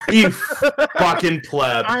You fucking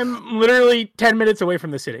pleb. I'm literally 10 minutes away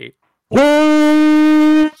from the city.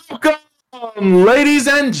 Welcome, ladies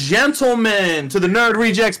and gentlemen, to the Nerd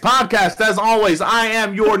Rejects podcast. As always, I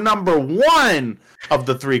am your number one of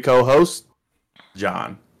the three co-hosts,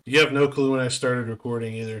 John. You have no clue when I started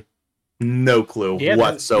recording either. No clue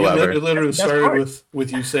whatsoever. It literally started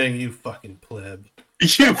with you saying, "You fucking pleb."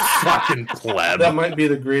 You fucking pleb. That might be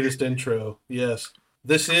the greatest intro. Yes.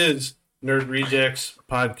 This is Nerd Rejects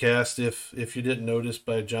podcast, if you didn't notice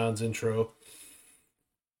by John's intro.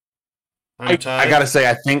 I gotta say,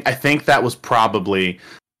 I think that was probably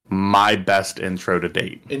my best intro to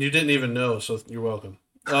date. And you didn't even know, so you're welcome.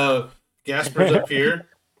 Gasper's up here.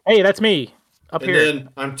 Hey, that's me. Up here. And then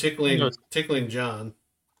I'm tickling John.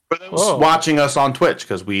 For those watching us on Twitch,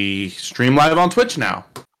 because we stream live on Twitch now.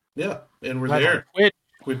 Yeah, and we're Live there.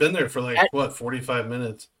 We've been there for 45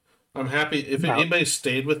 minutes. I'm happy. If anybody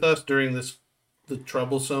stayed with us during the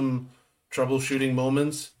troubleshooting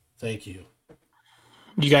moments, thank you.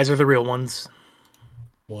 You guys are the real ones.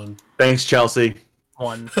 One. Thanks, Chelsea.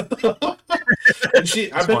 One. And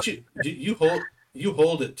I bet you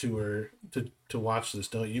hold it to her to watch this,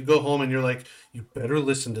 don't you? You go home and you're like, you better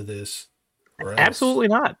listen to this. Or else. Absolutely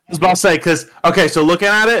not. I was about to say, because, okay, so looking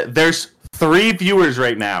at it, there's 3 viewers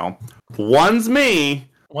right now. One's me,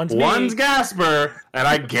 one's Gasper, and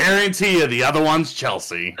I guarantee you the other one's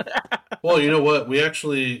Chelsea. Well, you know what? We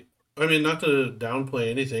actually, I mean, not to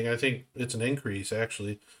downplay anything, I think it's an increase,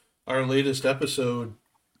 actually. Our latest episode,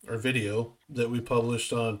 or video, that we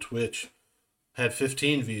published on Twitch had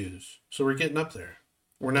 15 views. So we're getting up there.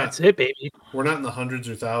 That's it, baby. We're not in the hundreds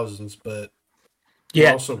or thousands, but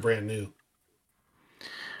we're also brand new.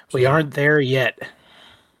 So, we aren't there yet.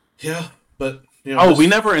 Yeah, but... You know, we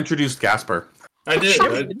never introduced Gasper. I did.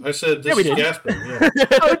 I said, this is Gasper. Yeah.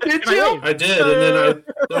 Oh, did you? I did, and then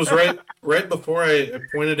it was right before I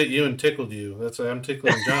pointed at you and tickled you. That's why I'm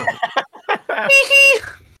tickling John.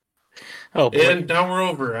 Oh, boy. And now we're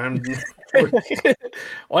over.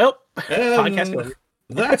 Well, podcast over.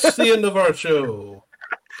 That's the end of our show.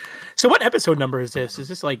 So what episode number is this? Is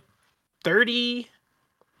this like 30?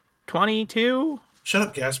 22? Shut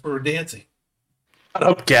up, Gasper. We're dancing. Shut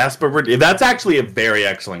up, Gasper. That's actually a very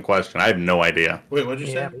excellent question. I have no idea. Wait, what did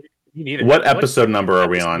you say? You need it. What episode number are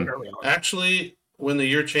we on? Actually, when the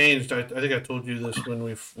year changed, I think I told you this when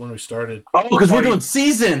we started. Oh, because we're doing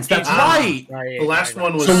seasons. That's right. The last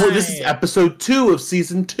one was... So this is episode 2 of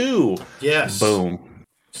season 2. Yes. Boom.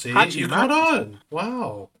 See, you caught on.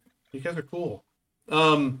 Wow. You guys are cool.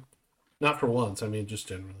 Not for once. I mean, just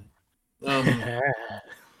generally.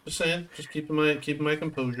 Just saying. Just keeping my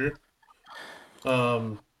composure.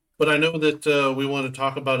 But I know that we want to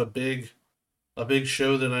talk about a big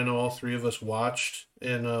show that I know all 3 of us watched,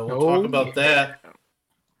 and we'll talk about that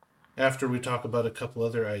after we talk about a couple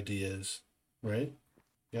other ideas, right?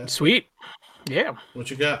 Yeah. Sweet. Yeah. What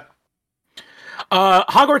you got?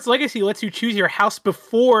 Hogwarts Legacy lets you choose your house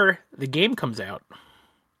before the game comes out.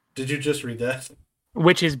 Did you just read that?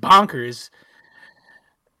 Which is bonkers.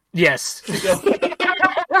 Yes.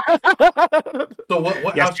 So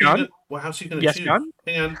what yes, house John? What house are you going to yes, choose? John?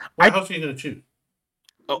 Hang on. What house are you going to choose?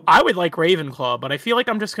 Oh, I would like Ravenclaw, but I feel like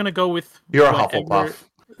I'm just going to go with... You're a Hufflepuff.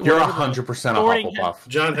 You're 100% a Hufflepuff.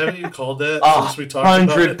 John, haven't you called that since we talked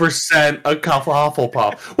about it? 100% a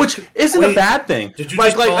Hufflepuff, which isn't a bad thing. Did you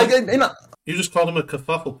you just called him a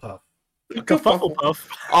Kerfufflepuff?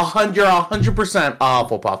 Kerfufflepuff. You're 100% a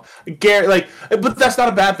Hufflepuff. But that's not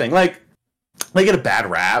a bad thing. They get a bad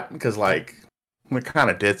rap because we're kind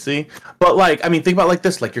of ditzy. But think about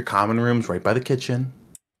this: your common room's right by the kitchen.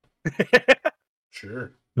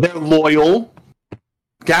 Sure. They're loyal.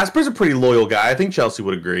 Gasper's a pretty loyal guy. I think Chelsea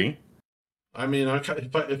would agree. I mean,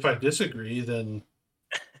 if I disagree, then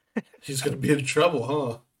he's going to be in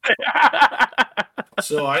trouble, huh?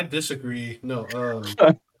 So I disagree. No,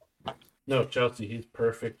 Chelsea, he's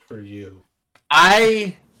perfect for you.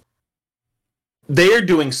 They are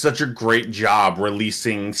doing such a great job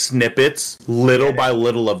releasing snippets little by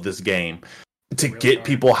little of this game to get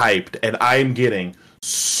people hyped, and I'm getting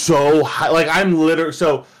so high.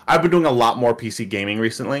 So I've been doing a lot more PC gaming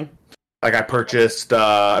recently. I purchased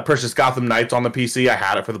Gotham Knights on the PC. I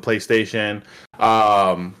had it for the PlayStation.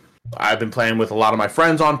 I've been playing with a lot of my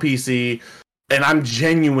friends on PC, and I'm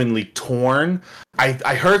genuinely torn.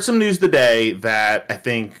 I heard some news today that I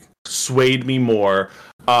think swayed me more.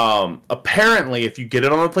 Apparently, if you get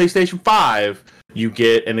it on the PlayStation 5, you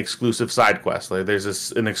get an exclusive side quest.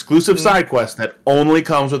 There's an exclusive side quest that only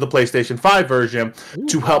comes with the PlayStation 5 version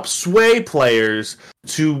to help sway players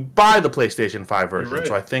to buy the PlayStation 5 version. Right.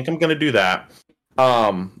 So I think I'm going to do that.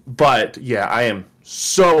 But yeah, I am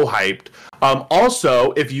so hyped.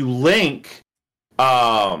 Also, if you link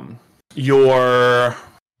your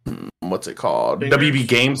what's it called? Fingers? WB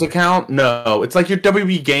Games account? No, it's like your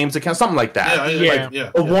WB Games account, something like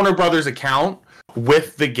that. A Warner Brothers account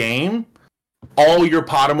with the game. All your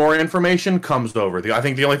Pottermore information comes over. I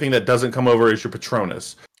think the only thing that doesn't come over is your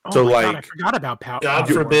Patronus. Oh my God, I forgot about God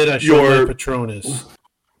forbid I show my Patronus.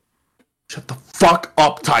 Shut the fuck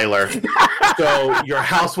up, Tyler. So your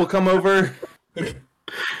house will come over.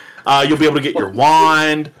 You'll be able to get your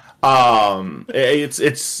wand.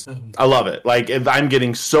 It's I love it. Like, I'm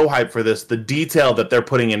getting so hyped for this. The detail that they're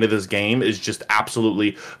putting into this game is just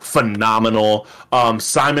absolutely phenomenal.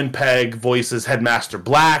 Simon Pegg voices Headmaster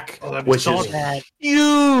Black, which is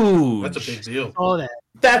huge. That's a big deal. All that.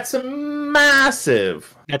 That's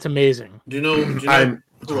massive. That's amazing. Do you know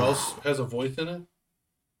who else has a voice in it?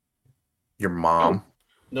 Your mom.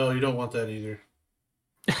 No, you don't want that either.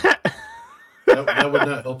 that would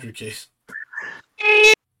not help your case.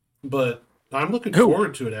 But I'm looking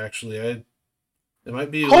forward to it, actually. It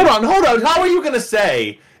might be... Hold on. How are you going to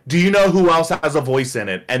say, do you know who else has a voice in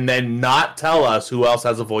it, and then not tell us who else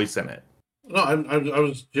has a voice in it? No, I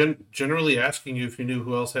was generally asking you if you knew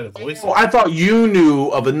who else had a voice in it. I thought you knew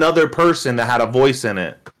of another person that had a voice in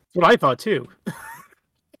it. That's what I thought, too.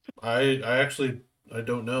 I actually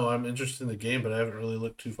don't know. I'm interested in the game, but I haven't really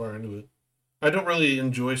looked too far into it. I don't really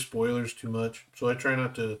enjoy spoilers too much, so I try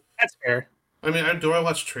not to... That's fair. I mean, do I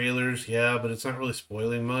watch trailers? Yeah, but it's not really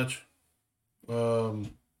spoiling much.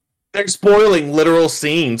 They're spoiling literal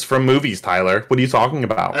scenes from movies, Tyler. What are you talking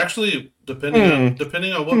about? Actually,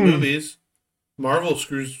 depending on what movies, Marvel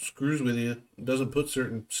screws with you. Doesn't put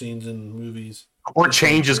certain scenes in movies. Or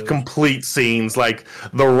changes complete scenes, like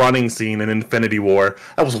the running scene in Infinity War.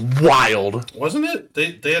 That was wild. Wasn't it?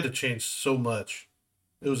 They had to change so much.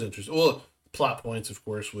 It was interesting. Well, plot points, of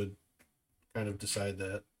course, would kind of decide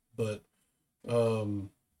that. But I'm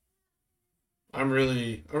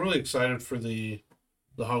really excited for the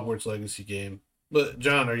Hogwarts Legacy game. But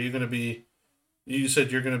John, are you going to be? You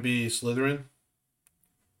said you're going to be Slytherin.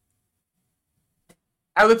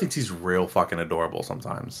 Tyler thinks he's real fucking adorable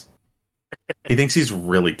sometimes. He thinks he's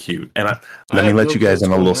really cute. And let me let you guys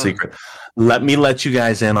in on a little secret. Let me let you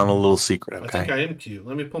guys in on a little secret, okay? I think I am cute.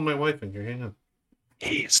 Let me pull my wife in here. Hang on.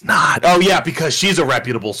 He's not. Oh, yeah, because she's a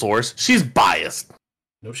reputable source. She's biased.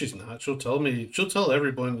 No, she's not. She'll tell me. She'll tell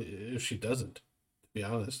everyone if she doesn't. To be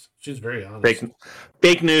honest, she's very honest.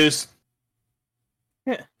 Fake news.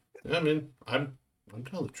 Yeah. I mean, I'm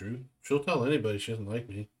telling the truth. She'll tell anybody she doesn't like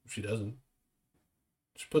me if she doesn't.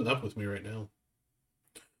 She's putting up with me right now.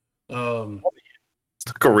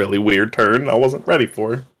 Took a really weird turn I wasn't ready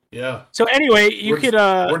for. Yeah. So anyway,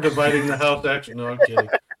 we're dividing the house. Actually, no, I'm kidding.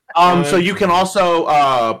 So you can also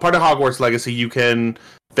part of Hogwarts Legacy.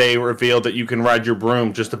 They revealed that you can ride your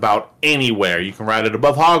broom just about anywhere. You can ride it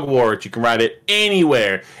above Hogwarts. You can ride it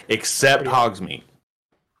anywhere except Hogsmeade.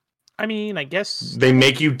 I mean, I guess they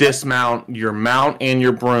make you dismount your mount and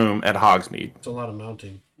your broom at Hogsmeade. It's a lot of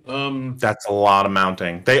mounting. That's a lot of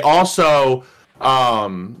mounting. They also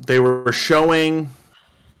they were showing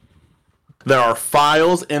there are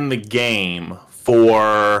files in the game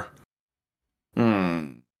for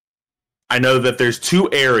I know that there's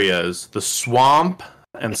 2 areas, the swamp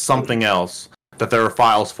and something else, that there are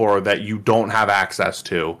files for that you don't have access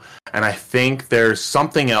to. And I think there's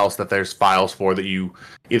something else that there's files for that you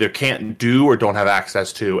either can't do or don't have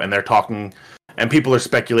access to. And they're talking, and people are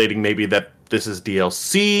speculating maybe that this is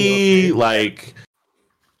DLC, like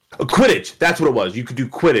Quidditch. That's what it was. You could do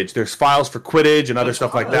Quidditch. There's files for Quidditch and other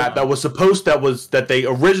stuff like that. That they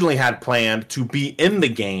originally had planned to be in the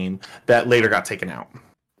game that later got taken out.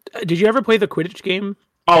 Did you ever play the Quidditch game?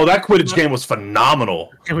 Oh, that Quidditch game was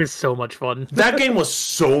phenomenal. It was so much fun. That game was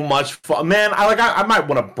so much fun, man. I might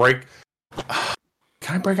want to break.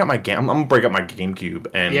 Can I break out my game? I'm gonna break out my GameCube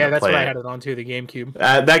and that's play what I had it on too. The GameCube.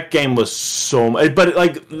 That game was so much, but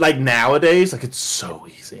like nowadays, like it's so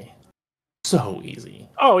easy, so easy.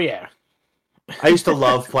 Oh yeah. I used to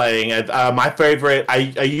love playing. My favorite.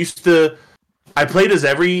 I played as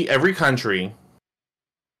every country.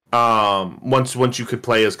 Once you could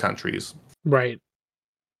play as countries, right?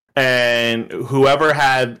 And whoever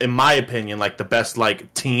had, in my opinion, like the best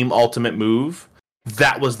like team ultimate move,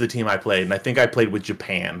 that was the team I played. And I think I played with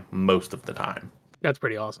Japan most of the time. That's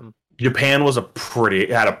pretty awesome. Japan had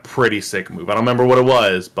a pretty sick move. I don't remember what it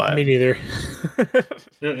was, but me neither.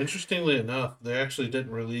 Interestingly enough, they actually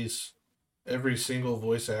didn't release every single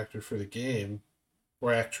voice actor for the game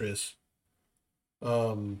or actress.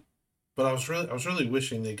 But I was really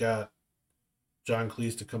wishing they got John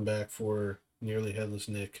Cleese to come back for Nearly Headless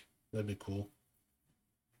Nick. That'd be cool.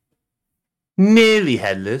 Nearly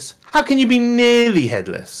headless. How can you be nearly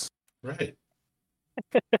headless? Right.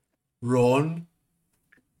 Ron.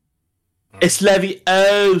 It's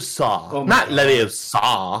Leviosa, Oh my not God.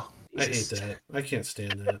 Leviosa. I hate that. I can't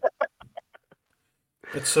stand that.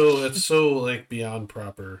 It's so like beyond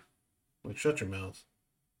proper. Like, shut your mouth.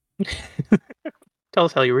 Tell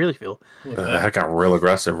us how you really feel. Look, That got real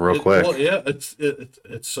aggressive real quick. Well, yeah,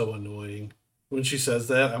 it's so annoying when she says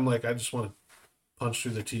that. I'm like, I just want to punch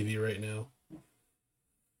through the TV right now.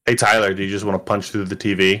 Hey Tyler, do you just want to punch through the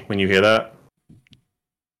TV when you hear that?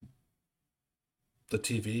 The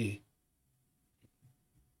TV.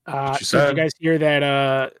 She Did said. you guys hear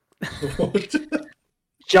that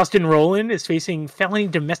Justin Roiland is facing felony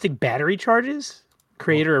domestic battery charges?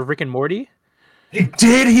 Creator of Rick and Morty. I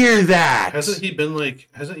did hear that. Hasn't he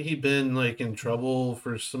been in trouble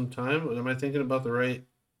for some time? Am I thinking about the right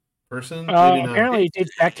person? Apparently it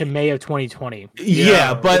dates back to May of 2020.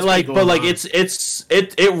 Yeah, but it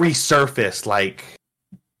resurfaced like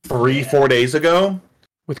 3-4 days ago.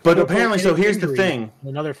 But apparently, so here's the thing.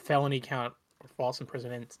 Another felony count for false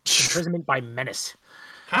imprisonment by menace.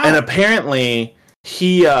 How? And apparently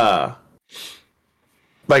he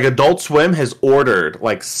like Adult Swim has ordered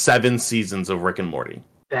like 7 seasons of Rick and Morty.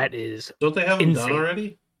 That is Don't they have them insane. done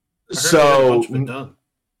already? So Done.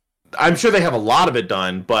 I'm sure they have a lot of it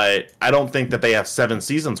done, but I don't think that they have 7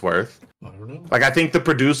 seasons worth. I don't know. Like, I think the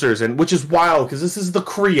producers, and which is wild because this is the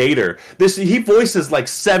creator. He voices like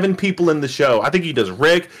 7 people in the show. I think he does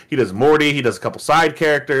Rick, he does Morty, he does a couple side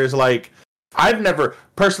characters. Like, I've never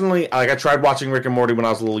personally, like, I tried watching Rick and Morty when I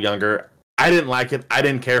was a little younger. I didn't like it. I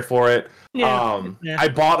didn't care for it. Yeah. I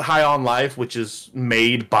bought High on Life, which is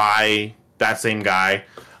made by that same guy.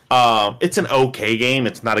 It's an okay game.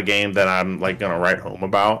 It's not a game that I'm like gonna write home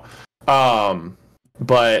about.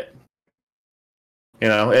 But you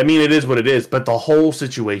know, I mean, it is what it is. But the whole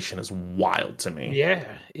situation is wild to me. Yeah,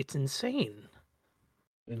 it's insane.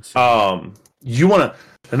 You want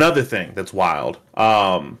another thing that's wild.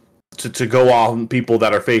 To go on people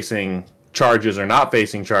that are facing charges or not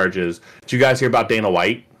facing charges. Did you guys hear about Dana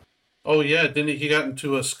White? Oh yeah, didn't he got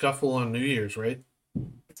into a scuffle on New Year's, right?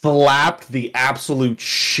 Slapped the absolute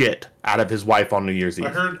shit out of his wife on New Year's Eve. I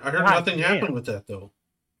heard nothing happened with that though.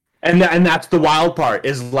 And that's the wild part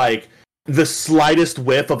is like the slightest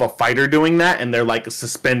whiff of a fighter doing that and they're like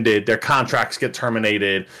suspended, their contracts get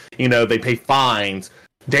terminated, you know, they pay fines.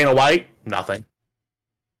 Dana White, nothing.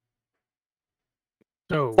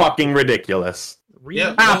 So Fucking ridiculous.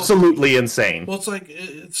 Yeah, absolutely insane. Well, it's like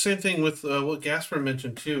it's same thing with what Gasper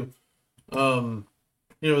mentioned too. You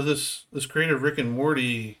know, this creator of Rick and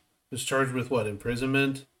Morty is charged with what,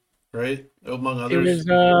 imprisonment, right? Among others. It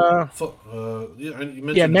was you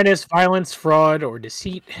mentioned, menace, violence, fraud, or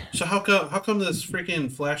deceit. So how come this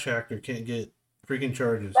freaking Flash actor can't get freaking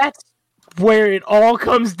charges? That's where it all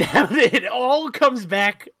comes down. It all comes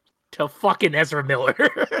back to fucking Ezra Miller.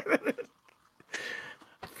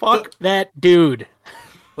 Fuck that dude.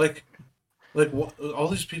 Like all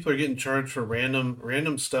these people are getting charged for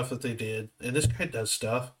random stuff that they did, and this guy does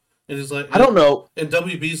stuff, and he's like, I don't know. And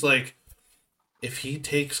WB's like, if he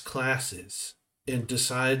takes classes and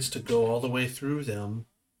decides to go all the way through them,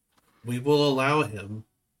 we will allow him.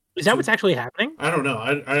 Is that what's actually happening? I don't know.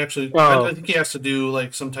 I think he has to do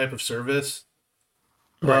like some type of service.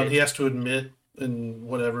 Right. He has to admit in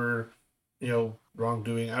whatever, you know,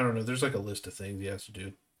 wrongdoing. I don't know. There's like a list of things he has to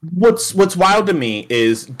do. What's wild to me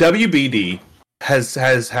is WBD has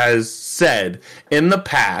said in the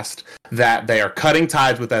past that they are cutting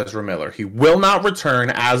ties with Ezra Miller. He will not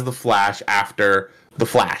return as the Flash after the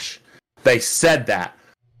Flash. They said that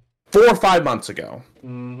 4 or 5 months ago.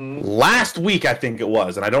 Mm-hmm. Last week, I think it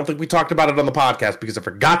was, and I don't think we talked about it on the podcast because I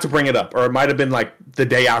forgot to bring it up, or it might have been like the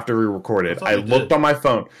day after we recorded. I looked on my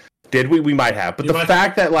phone. Did we? We might have. But the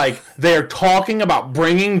fact that like they're talking about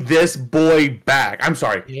bringing this boy back. I'm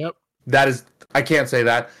sorry. Yep. That is, I can't say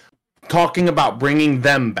that. Talking about bringing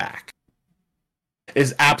them back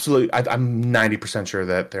is absolutely. I'm 90% sure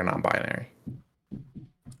that they're non-binary.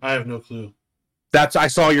 I have no clue. I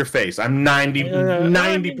saw your face. I'm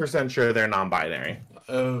 90% sure they're non-binary.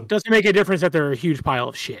 Doesn't make a difference that they're a huge pile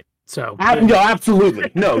of shit. So no,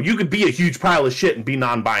 absolutely. No, you could be a huge pile of shit and be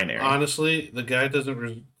non-binary. Honestly, the guy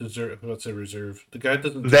doesn't deserve. Let's say reserve. The guy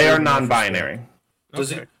doesn't. They are non-binary.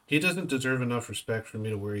 Does he doesn't deserve enough respect for me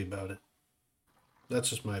to worry about it. That's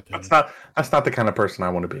just my opinion. That's not the kind of person I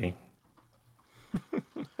want to be.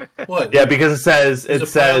 What? Yeah, because it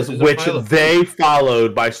says which they food.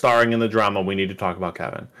 followed by starring in the drama We Need to Talk About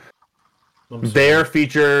Kevin. Their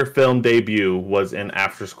feature film debut was in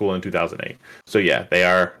After School in 2008. So yeah, they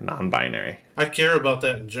are non-binary. I care about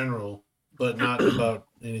that in general, but not about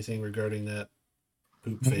anything regarding that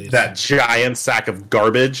poop face. That giant sack of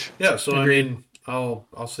garbage. Yeah, so Agreed. I mean,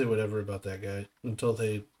 I'll say whatever about that guy until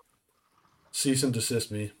they cease and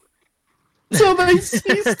desist me. So they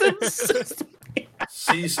ceased and desist.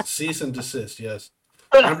 Cease and desist. Yes,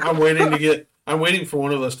 I'm waiting for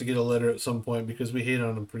one of us to get a letter at some point because we hate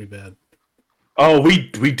on him pretty bad. Oh, we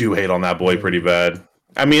do hate on that boy pretty bad.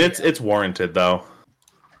 I mean, it's warranted though,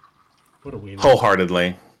 What a wiener.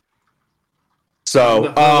 wholeheartedly.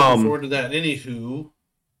 So, I'm looking forward to that. Anywho,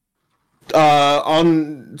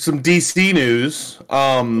 on some DC news,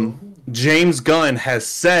 James Gunn has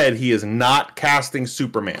said he is not casting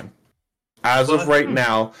Superman. As of right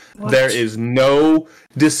now, there is no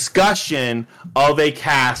discussion of a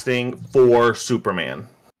casting for Superman.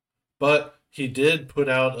 but he did put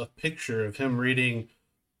out a picture of him reading.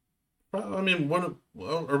 I mean,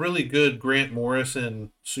 a really good Grant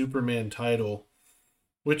Morrison Superman title,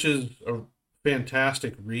 which is a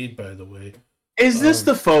fantastic read, by the way. Is this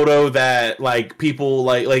the photo that like people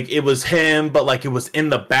like it was him, but like it was in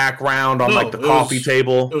the background on No, like the coffee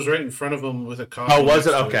table? It was right in front of him with a coffee. Oh, was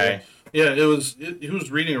it? next to Okay. Yeah, it was. He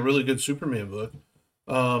was reading a really good Superman book.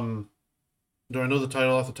 Do I know the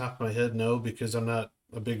title off the top of my head? No, because I'm not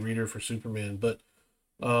a big reader for Superman. But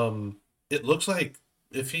it looks like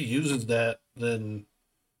if he uses that, then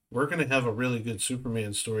we're going to have a really good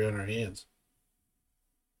Superman story on our hands.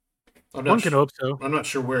 One can hope so. I'm not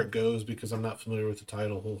sure where it goes because I'm not familiar with the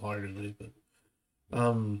title wholeheartedly. But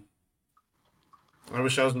I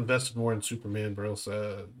wish I was invested more in Superman, or else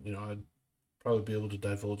I'd probably be able to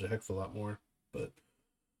divulge a heck of a lot more. But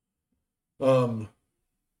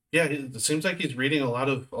yeah, it seems like he's reading a lot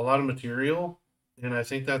of material, and I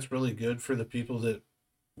think that's really good for the people that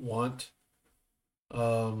want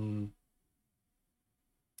a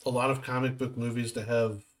lot of comic book movies to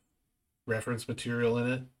have reference material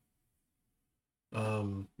in it,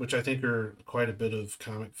 which I think are quite a bit of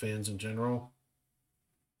comic fans in general.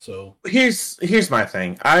 So Here's my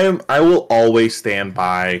thing. I will always stand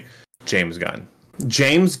by James Gunn.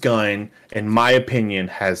 James Gunn, in my opinion,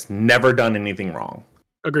 has never done anything wrong.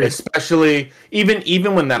 Agreed. Especially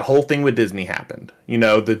even when that whole thing with Disney happened. You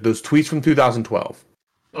know, those tweets from 2012.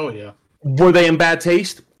 oh yeah, Were they in bad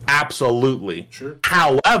taste? Absolutely. sure.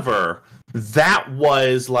 However, that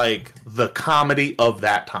was like the comedy of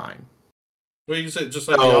that time. Well, you said just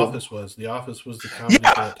like The Oh. Office was. The Office was the comedy. Yeah,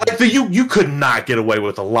 of that like time. you could not get away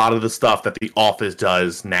with a lot of the stuff that The Office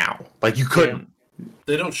does now. Like you couldn't.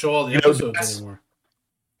 They don't show all the You know, episodes that's- anymore.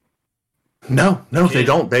 No, they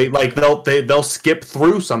don't. They'll skip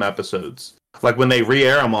through some episodes. Like when they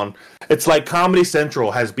re-air them on, it's like Comedy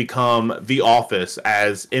Central has become The Office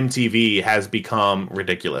as MTV has become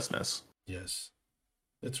ridiculousness. Yes,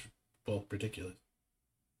 it's ridiculous.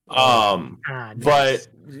 Nice. But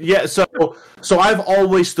yeah, so I've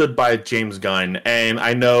always stood by James Gunn, and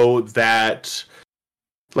I know that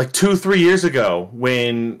like 2-3 years ago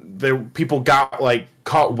when people got like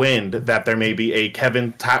caught wind that there may be a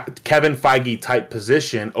Kevin Feige type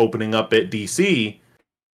position opening up at DC,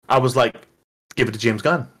 I was like, give it to James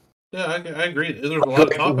Gunn. Yeah, I agree. There's a lot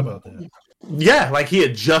of talk about that. Yeah, like he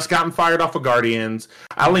had just gotten fired off of Guardians.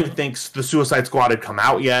 I don't even think the Suicide Squad had come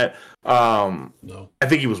out yet. No, I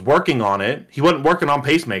think he was working on it. He wasn't working on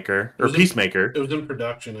Peacemaker. It was in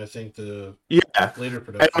production. I think the Yeah. later And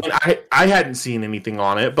production. I hadn't seen anything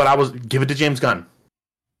on it, but I was give it to James Gunn.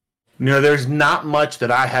 You know, there's not much that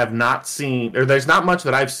I have not seen, or there's not much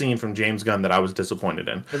that I've seen from James Gunn that I was disappointed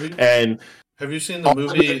in. Have you seen the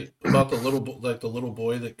movie about the little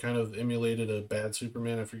boy that kind of emulated a bad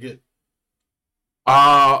Superman? I forget.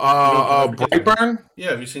 Brightburn.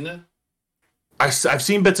 Yeah, have you seen that? I've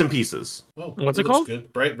seen bits and pieces. Oh, What's it looks called?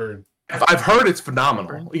 Good, Brightburn. I've heard it's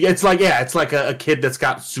phenomenal. It's like a kid that's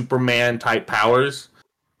got Superman type powers,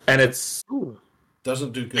 and it's Ooh.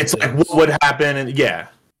 Doesn't do good. it's like things. what would happen, and yeah.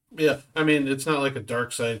 Yeah, I mean, it's not like a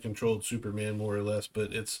dark side controlled Superman, more or less,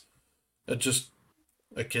 but it's just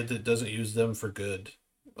a kid that doesn't use them for good.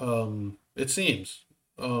 It seems.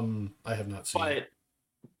 I have not seen it.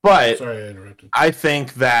 But Sorry, I interrupted. I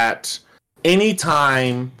think that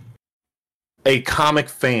anytime a comic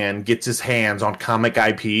fan gets his hands on comic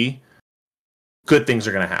IP, good things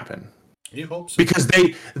are going to happen. You hope so. Because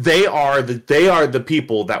they are the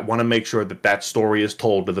people that want to make sure that story is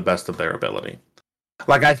told to the best of their ability.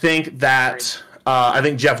 Like I think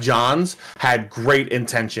Jeff Johns had great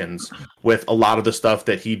intentions with a lot of the stuff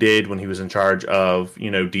that he did when he was in charge of,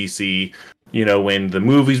 DC, when the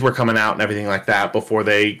movies were coming out and everything like that before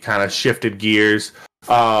they kind of shifted gears.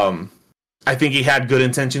 I think he had good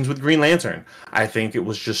intentions with Green Lantern. I think it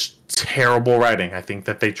was just terrible writing. I think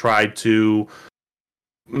that they tried to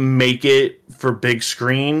make it for big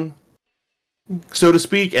screen, so to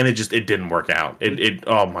speak, and it didn't work out. It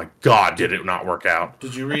oh my god, did it not work out?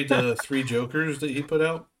 Did you read the Three Jokers that he put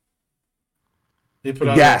out? He put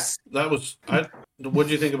out Yes. What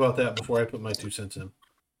did you think about that before I put my 2 cents in?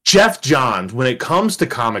 Jeff Johns, when it comes to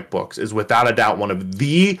comic books, is without a doubt one of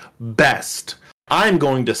the best. I'm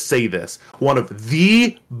going to say this, one of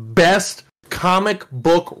the best comic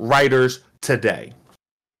book writers today.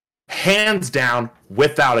 Hands down,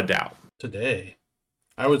 without a doubt. Today,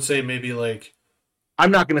 I would say maybe like. I'm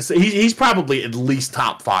not going to say he's probably at least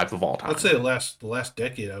top 5 of all time. I'd say the last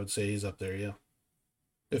decade. I would say he's up there. Yeah,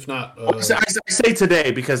 if not. I say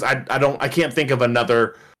today because I can't think of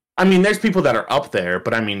another. I mean, there's people that are up there,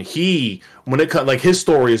 but I mean, his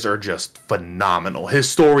stories are just phenomenal. His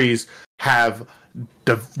stories have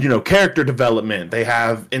character development. They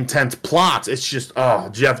have intense plots. It's just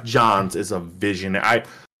Jeff Johns is a visionary. I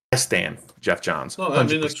stand Jeff Johns. No, I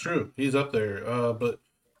mean that's true. He's up there. But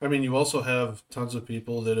I mean, you also have tons of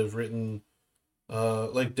people that have written,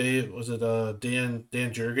 like Dan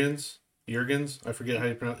Jurgens? I forget how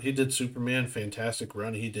you pronounce. He did Superman, fantastic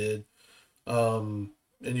run he did.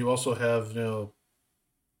 And you also have,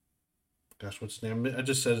 gosh, what's his name? I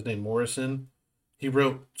just said his name, Morrison. He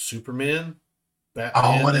wrote Superman, Batman.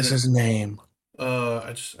 Oh, what is his name?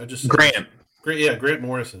 I just Grant. Grant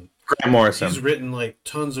Morrison. Grant Morrison. He's written like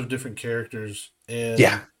tons of different characters, and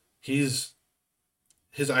his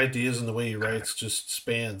ideas and the way he writes just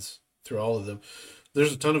spans through all of them.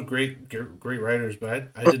 There's a ton of great writers,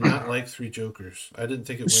 but I did not like Three Jokers. I didn't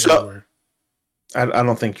think it went anywhere. I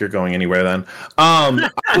don't think you're going anywhere then. I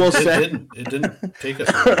will say it didn't take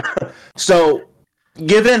us anywhere. So,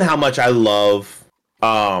 given how much I love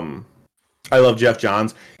Jeff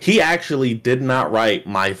Johns, he actually did not write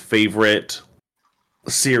my favorite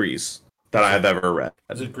series that I have ever read.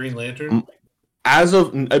 Is it Green Lantern? As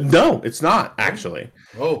of no, it's not actually.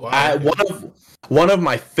 Oh wow! One of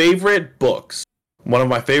my favorite books, one of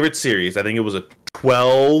my favorite series. I think it was a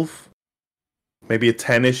 12, maybe a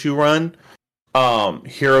 10 issue run.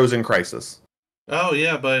 Heroes in Crisis. Oh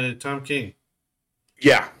yeah, by Tom King.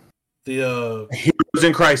 Yeah. The Heroes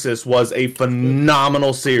in Crisis was a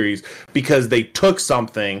phenomenal series because they took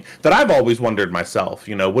something that I've always wondered myself.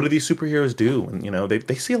 What do these superheroes do? And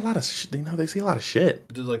they see a lot of they see a lot of shit.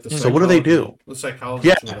 Did like so what do they do? The psychology.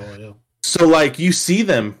 Yeah. So like you see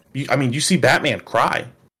them. You see Batman cry.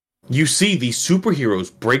 You see these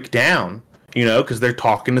superheroes break down. Because they're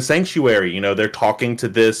talking to Sanctuary. They're talking to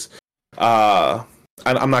this. I'm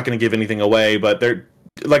not going to give anything away, but they're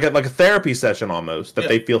like a therapy session almost that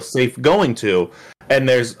they feel safe going to, and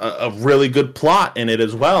there's a really good plot in it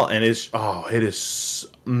as well, and it is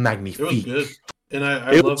magnifique. It was good, and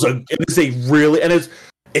I love it. It is a really, and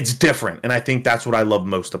it's different, and I think that's what I love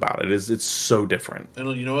most about it. It's so different.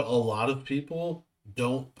 And you know what? A lot of people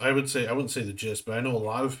don't. I wouldn't say the gist, but I know a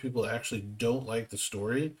lot of people actually don't like the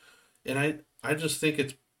story, and I just think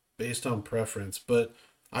it's based on preference, but.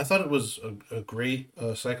 I thought it was a great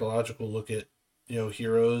psychological look at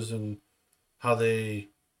heroes and how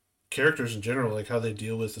characters in general, like how they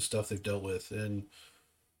deal with the stuff they've dealt with. And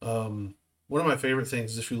one of my favorite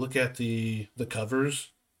things is if you look at the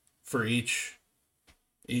covers for each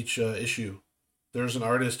issue, there's an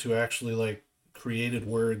artist who actually like created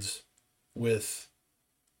words with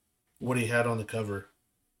what he had on the cover.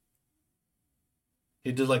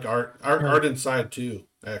 He did like art inside too,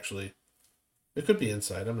 actually. It could be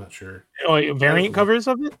inside. I'm not sure. Oh, variant covers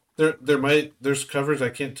of it? There's covers. I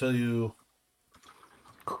can't tell you.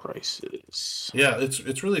 Crisis. Yeah,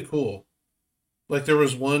 it's really cool. Like there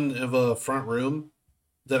was one of a front room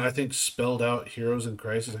that I think spelled out Heroes in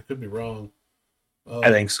Crisis. I could be wrong.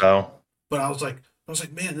 I think so. But I was like,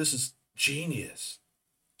 man, this is genius.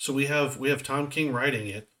 So we have Tom King writing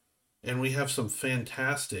it, and we have some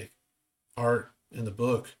fantastic art in the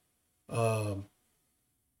book,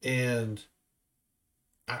 and.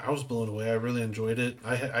 I was blown away. I really enjoyed it.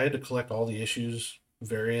 I had to collect all the issues,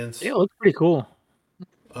 variants. Yeah, it looks pretty cool.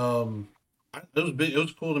 It was big. It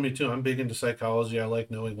was cool to me too. I'm big into psychology. I like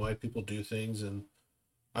knowing why people do things, and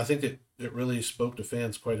I think it really spoke to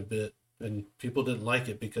fans quite a bit. And people didn't like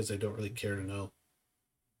it because they don't really care to know.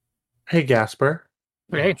 Hey, Gasper.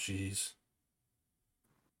 Hey. Jeez.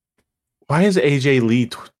 Why is AJ Lee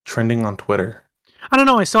trending on Twitter? I don't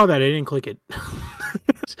know. I saw that. I didn't click it.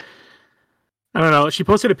 I don't know. She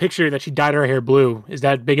posted a picture that she dyed her hair blue. Is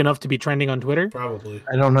that big enough to be trending on Twitter? Probably.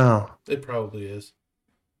 I don't know. It probably is.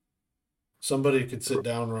 Somebody could sit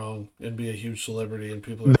down wrong and be a huge celebrity, and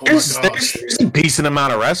people are there's a decent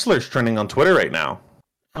amount of wrestlers trending on Twitter right now.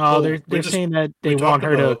 They're saying that they want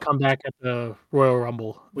her to come back at the Royal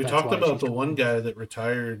Rumble. We talked about the one guy that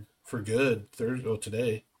retired for good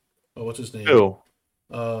today. Oh, what's his name? Who?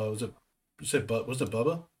 Was it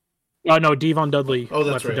Bubba? Oh no, Devon Dudley. Oh,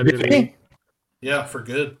 that's right. WWE. Yeah, for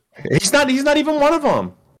good. He's not even one of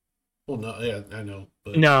them. Well, no, yeah, I know.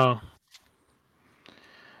 But... No.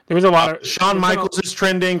 There was a lot of Shawn Michaels is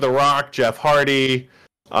trending. The Rock, Jeff Hardy,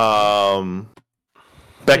 Becky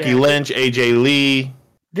Lynch, AJ Lee.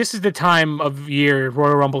 This is the time of year,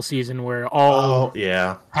 Royal Rumble season, where all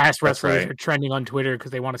past wrestlers are trending on Twitter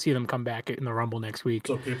because they want to see them come back in the Rumble next week.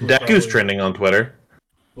 So Deku's trending on Twitter.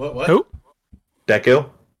 What? Who? Deku.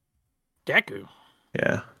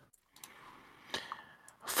 Yeah.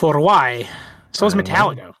 For why? So is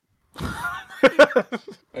Metallica.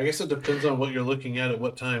 I guess it depends on what you're looking at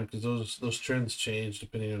what time, because those trends change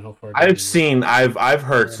depending on how far. I've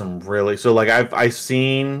heard some really I've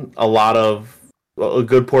seen a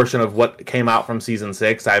good portion of what came out from season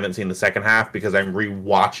 6. I haven't seen the second half because I'm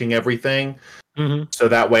rewatching everything, so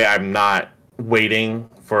that way I'm not waiting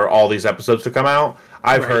for all these episodes to come out.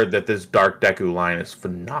 I've heard that this Dark Deku line is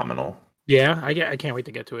phenomenal. Yeah, I can't wait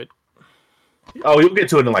to get to it. Oh, you'll get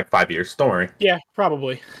to it in like 5 years. Don't worry. Yeah,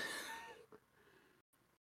 probably.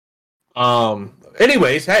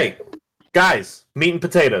 Anyways, hey, guys, meat and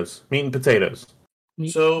potatoes.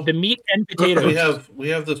 So the meat and potatoes. We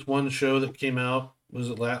have this one show that came out. Was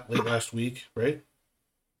it late last week? Right?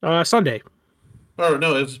 Sunday. Oh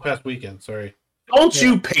no, it was this past weekend. Sorry. Don't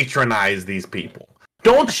you patronize these people.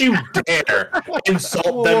 Don't you dare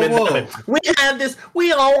insult them.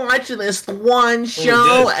 We all watch this one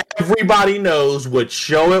show. Everybody knows what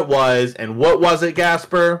show it was. And what was it,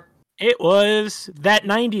 Gasper? It was That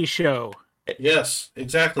 90s Show. Yes,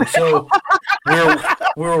 exactly. So we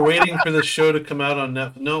were waiting for the show to come out on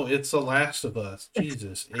Netflix. No, it's The Last of Us.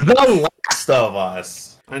 Jesus. The Last of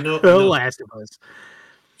Us. I know. The Last of Us.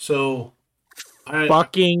 So...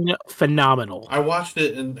 fucking phenomenal. I watched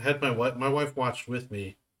it and had my wife watched with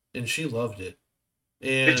me, and she loved it.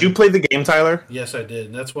 And did you play the game, Tyler? Yes, I did,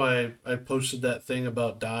 and that's why I posted that thing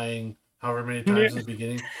about dying however many times in the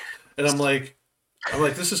beginning. And I'm like,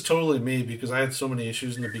 this is totally me because I had so many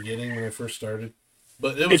issues in the beginning when I first started.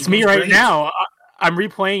 But it's me right now. I'm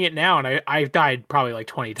replaying it now, and I've died probably like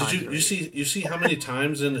 20 times. Did you see how many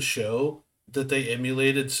times in the show that they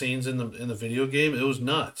emulated scenes in the video game? It was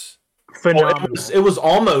nuts. Phenomenal. It was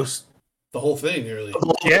almost the whole thing, nearly.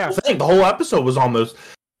 The whole episode was almost.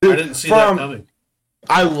 I didn't see that coming.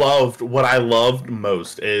 What I loved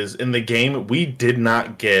most is in the game we did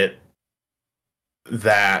not get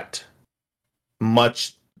that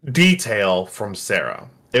much detail from Sarah.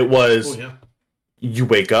 It was you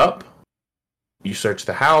wake up, you search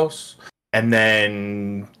the house, and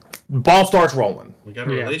then ball starts rolling. We got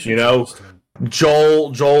a relationship. You know,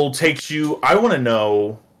 Joel takes you. I want to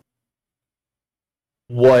know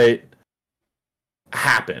what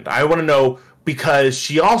happened. I want to know because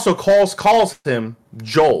she also calls him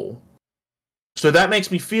Joel. So that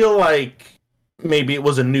makes me feel like maybe it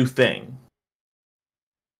was a new thing.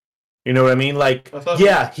 You know what I mean? Like,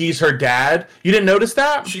 he's her dad. You didn't notice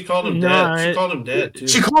that? She called him dad. She called him dad too.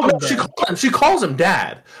 She calls him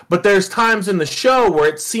dad. But there's times in the show where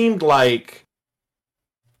it seemed like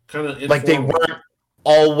kind of like they weren't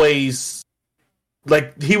always.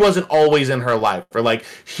 Like he wasn't always in her life, or like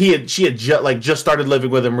she had just started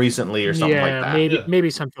living with him recently, or something like that.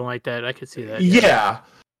 Maybe something like that. I could see that. Yeah.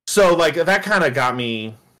 So like that kind of got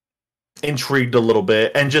me intrigued a little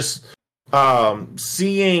bit, and just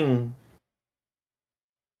seeing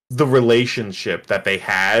the relationship that they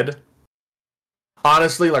had.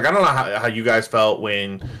 Honestly, like I don't know how you guys felt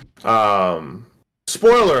when.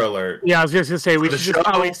 Spoiler alert. Yeah, I was just going to say, we should just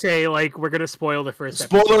probably say, like, we're going to spoil the first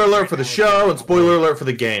episode. Spoiler alert for the show and spoiler alert for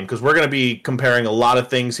the game, because we're going to be comparing a lot of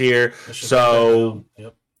things here. So,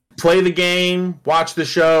 play the game, watch the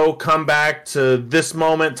show, come back to this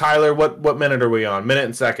moment. Tyler, what minute are we on? Minute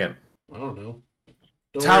and second. I don't know.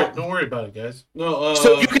 Don't worry about it, guys. No.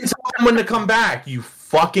 So you can tell them when to come back, you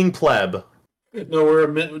fucking pleb. No, we're a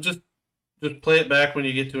minute. Just play it back when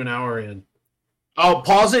you get to an hour in. I'll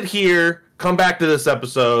pause it here. Come back to this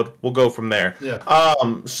episode. We'll go from there. Yeah.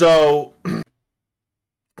 So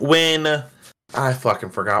when I fucking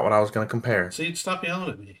forgot what I was going to compare. See, stop yelling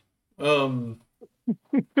at me. I'm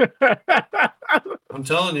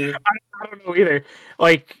telling you. I don't know either.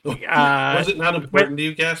 Like, was it not important to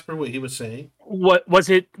you, Gasper, what he was saying? What was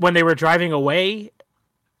it when they were driving away?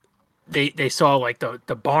 They saw like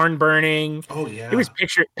the barn burning. Oh yeah. It was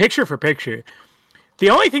picture for picture. The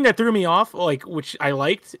only thing that threw me off, like which I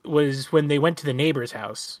liked, was when they went to the neighbor's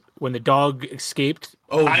house when the dog escaped.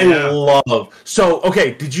 Oh, I love. So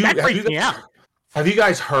okay, have you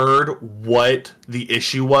guys heard what the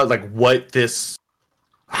issue was? Like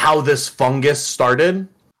how this fungus started?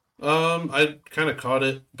 I kind of caught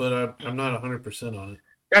it, but I'm not 100% on it.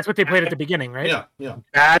 That's what they played at the beginning, right? Yeah.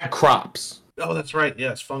 Bad crops. Oh, that's right.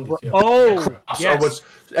 Yes, fungus. Yeah. Oh, yes.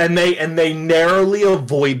 And they narrowly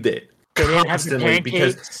avoid it They constantly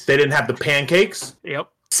because they didn't have the pancakes. Yep.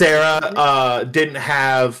 Sarah didn't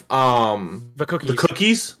have the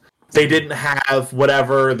cookies. They didn't have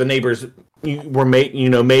whatever the neighbors were made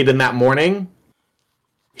in that morning.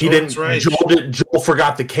 He didn't. Right. Joel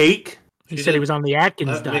forgot the cake. He said he was on the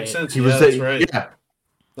Atkins diet. Makes sense. That's right. Yeah,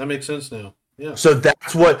 that makes sense now. Yeah. So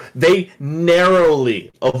that's what they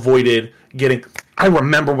narrowly avoided getting. I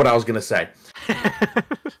remember what I was going to say.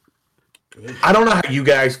 I don't know how you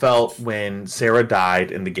guys felt when Sarah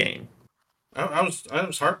died in the game. I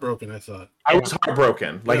was heartbroken. I thought I was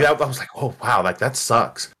heartbroken. Like that, I was like, oh wow, like that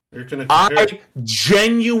sucks. I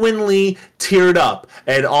genuinely teared up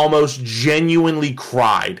and almost genuinely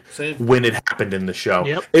cried when it happened in the show.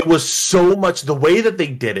 Yep. It was so much. The way that they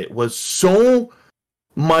did it was so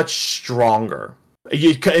much stronger.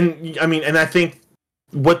 And I think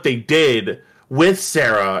what they did with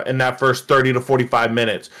Sarah in that first 30 to 45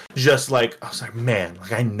 minutes, just like I was like, man,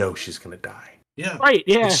 like I know she's gonna die. Yeah. Right.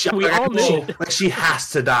 Yeah. We all knew. Like she has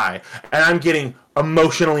to die, and I'm getting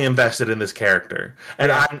emotionally invested in this character,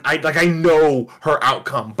 and I know her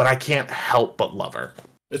outcome, but I can't help but love her.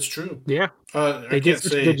 It's true. Yeah. They did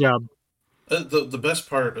such a good job. The best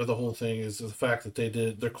part of the whole thing is the fact that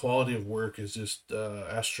their quality of work is just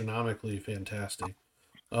astronomically fantastic.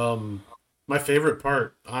 My favorite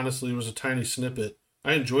part, honestly, was a tiny snippet.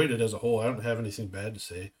 I enjoyed it as a whole. I don't have anything bad to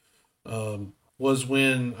say. Was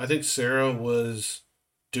when I think Sarah was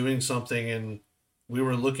doing something and we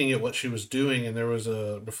were looking at what she was doing and there was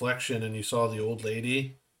a reflection and you saw the old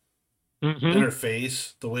lady in her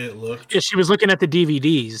face, the way it looked. Yeah, she was looking at the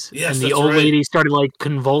DVDs and the old lady started like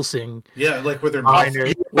convulsing. Yeah, like with her mouth,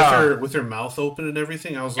 with her mouth open and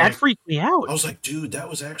everything. I was that freaked me out. I was like, dude, that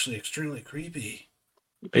was actually extremely creepy.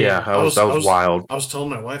 Yeah, that was wild. I was telling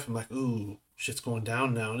my wife, I'm like, ooh, shit's going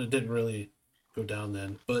down now, and it didn't really go down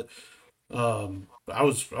then. But I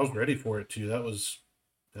was ready for it too. That was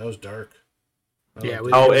dark.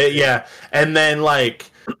 Yeah. And then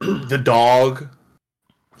like the dog,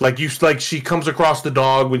 like she comes across the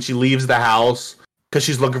dog when she leaves the house because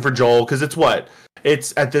she's looking for Joel. Because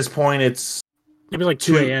it's at this point it's maybe like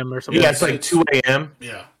 2 a.m. or something. Yeah, it's like 2 a.m.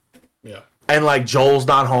 Yeah. And like Joel's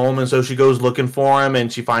not home, and so she goes looking for him,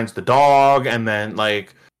 and she finds the dog, and then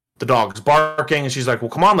like the dog's barking, and she's like,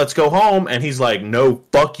 "Well, come on, let's go home." And he's like, "No,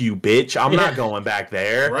 fuck you, bitch! I'm not going back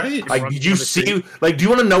there." Right? Like, did you see? Like, do you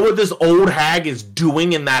want to know what this old hag is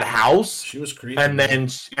doing in that house? She was creepy. And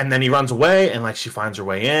then he runs away, and like she finds her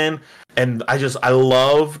way in, and I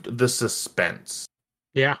loved the suspense.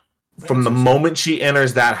 Yeah. From the moment she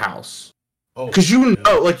enters that house. Because you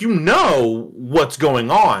know what's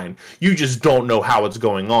going on. You just don't know how it's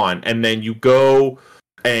going on. And then you go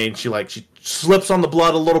and she slips on the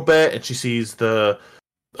blood a little bit and she sees the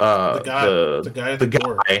guy.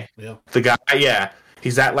 Yeah. The guy, yeah.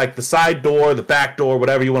 He's at like the side door, the back door,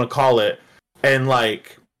 whatever you want to call it. And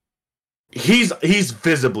like he's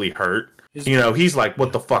visibly hurt. He's like,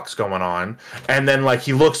 what the fuck's going on? And then like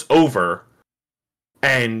he looks over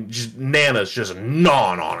and Nana's just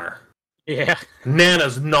gnawing on her. Yeah,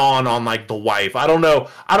 Nana's gnawing on like the wife. I don't know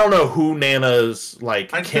who Nana's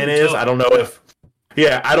like kin is. I don't know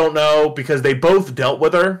I don't know because they both dealt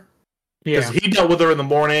with her. Because he dealt with her in the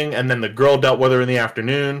morning, and then the girl dealt with her in the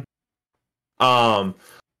afternoon. And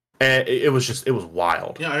it was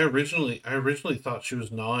wild. Yeah, I originally thought she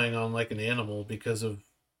was gnawing on like an animal because of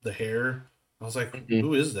the hair. I was like,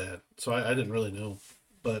 who is that? So I didn't really know.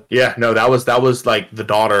 But yeah, no, that was like the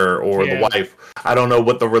daughter or the wife. I don't know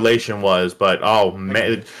what the relation was, but oh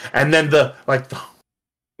man! And then the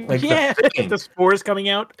spores coming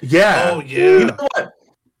out. Yeah. Oh yeah. You know what?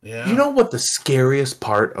 Yeah. You know what the scariest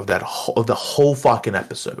part of the whole fucking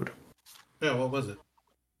episode? Yeah. What was it?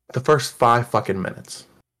 The first 5 fucking minutes.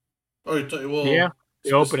 Oh, the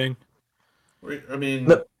opening. I mean,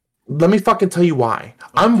 let me fucking tell you why.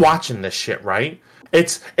 I'm watching this shit, right?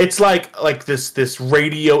 It's like this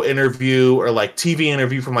radio interview or like TV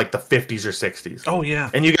interview from like the 50s or 60s. Oh yeah.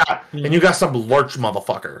 And you got some lurch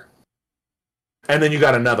motherfucker. And then you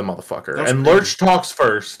got another motherfucker. And Lurch talks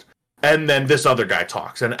first, and then this other guy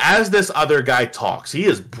talks. And as this other guy talks, he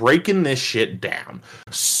is breaking this shit down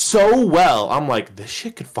so well. I'm like, this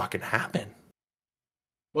shit could fucking happen.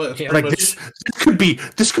 Well, like this could be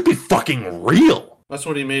fucking real. That's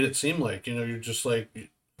what he made it seem like. You're just like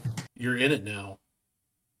you're in it now.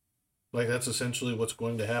 Like, that's essentially what's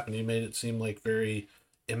going to happen. He made it seem like very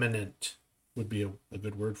imminent would be a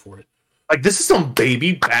good word for it. Like, this is some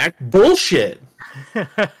baby back bullshit.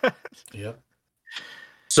 Yep.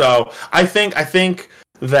 So I think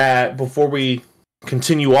that before we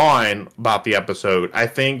continue on about the episode, I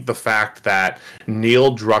think the fact that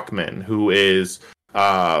Neil Druckmann, who is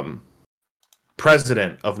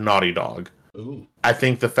president of Naughty Dog, Ooh. I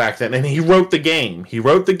think the fact that, and he wrote the game and he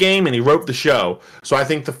wrote the show. So I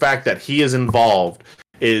think the fact that he is involved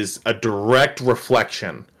is a direct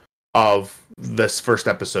reflection of this first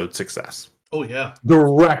episode's success. Oh, yeah.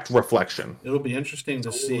 Direct reflection. It'll be interesting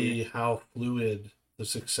to see how fluid the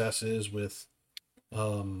success is with,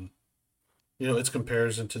 its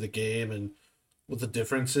comparison to the game and what the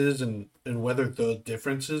differences and whether the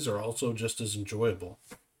differences are also just as enjoyable.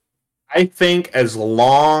 I think as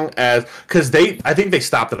long as, I think they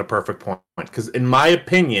stopped at a perfect point. Because in my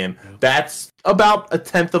opinion, that's about a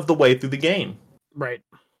tenth of the way through the game. Right.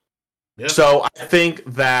 Yeah. So I think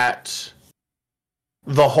that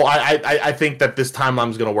I think that this timeline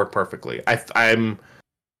is going to work perfectly. I'm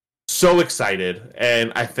so excited,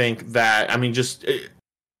 and I think that, I mean, just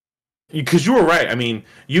because you were right. I mean,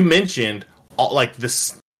 you mentioned like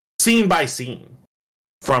this scene by scene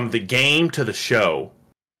from the game to the show.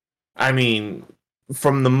 I mean,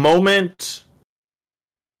 from the moment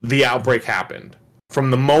the outbreak happened, from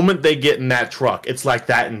the moment they get in that truck, it's like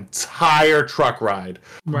that entire truck ride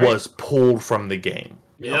was pulled from the game.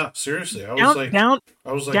 Yeah, seriously. I was like, down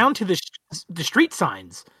to the street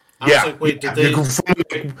signs. I was like, wait, did they?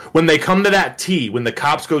 When they come to that T, when the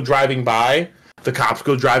cops go driving by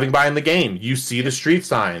in the game. You see the street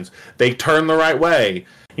signs. They turn the right way.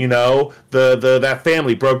 You know, that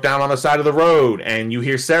family broke down on the side of the road, and you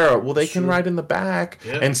hear Sarah, well, they can ride in the back.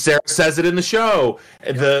 Yeah. And Sarah says it in the show.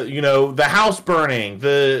 Yeah. The house burning.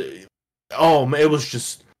 It was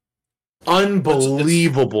just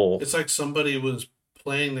unbelievable. It's like somebody was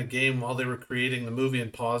playing the game while they were creating the movie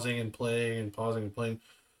and pausing and playing and pausing and playing.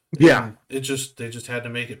 Yeah. They just had to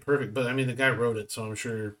make it perfect. But I mean, the guy wrote it, so I'm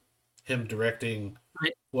sure him directing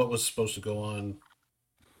what was supposed to go on.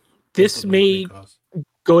 This may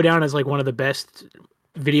go down as like one of the best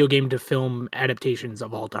video game to film adaptations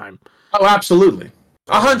of all time. Oh, absolutely.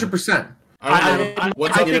 100%.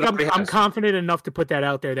 I'm confident enough to put that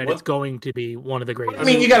out there that it's going to be one of the greatest. I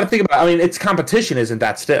mean, you got to think about it. I mean, its competition isn't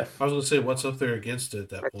that stiff. I was going to say, what's up there against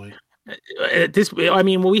it at that point?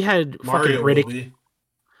 We had Mario fucking Riddick.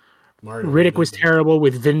 Riddick was terrible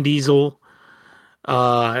with Vin Diesel.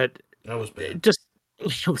 That was bad.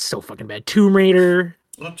 It was so fucking bad. Tomb Raider.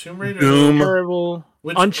 Oh, Tomb Raider. Doom. Terrible.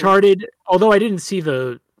 Uncharted. Although I didn't see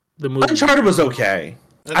the movie. Uncharted was okay.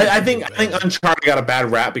 I think Uncharted got a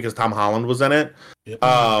bad rap because Tom Holland was in it. Yep.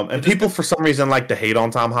 And people for some reason like to hate on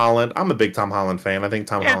Tom Holland. I'm a big Tom Holland fan. I think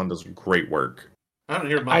Tom Holland does great work. I don't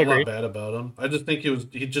hear a lot bad about him. I just think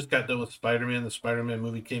he just got done with Spider-Man. The Spider-Man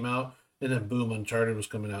movie came out, and then boom, Uncharted was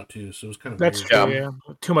coming out too. So it was kind of weird. True. Yeah,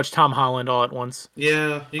 too much Tom Holland all at once.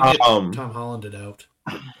 Yeah, you get Tom Hollanded out.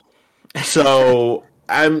 So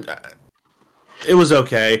it was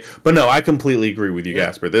okay, but no, I completely agree with you,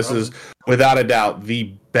 Gasper. This is without a doubt the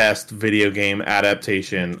best video game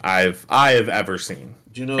adaptation I have ever seen.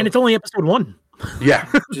 Do you know? And it's only episode 1. Yeah.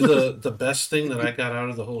 The best thing that I got out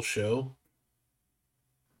of the whole show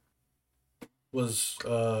was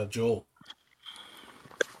Joel.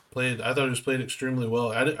 I thought he was played extremely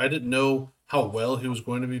well. I didn't know how well he was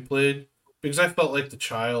going to be played because I felt like the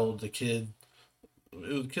kids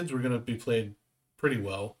were going to be played pretty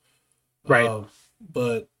well. Right.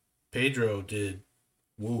 But Pedro did.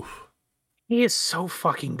 Woof. He is so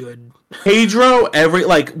fucking good. Pedro,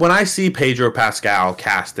 when I see Pedro Pascal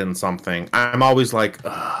cast in something, I'm always like,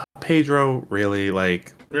 Pedro, really?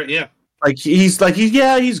 Like, yeah. Like he's good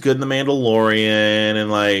in The Mandalorian,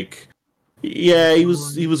 and like, yeah, he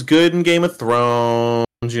was good in Game of Thrones,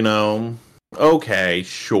 you know. Okay,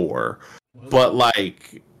 sure. But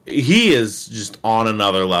like, he is just on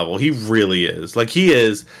another level. He really is. Like, he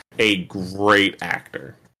is a great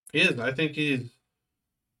actor. He is. I think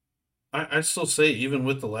I still say, even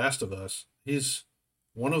with The Last of Us, he's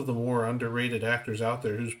one of the more underrated actors out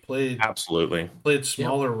there who's played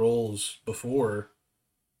smaller roles before,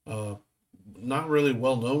 not really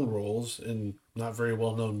well-known roles in not very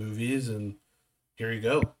well-known movies, and here you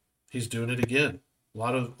go. He's doing it again. A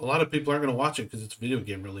lot of people aren't going to watch it because it's video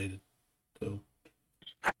game related. So,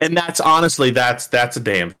 and that's honestly that's a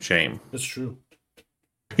damn shame. That's true.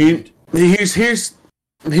 Here's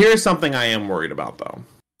something I am worried about though.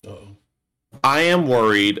 Uh-oh. I am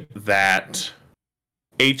worried that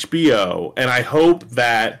HBO, and I hope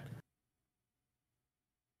that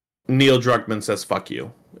Neil Druckmann says fuck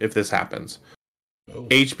you if this happens. Oh.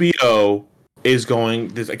 HBO is going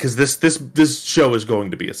because this show is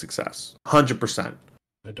going to be a success, 100%.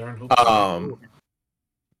 I darn hope so.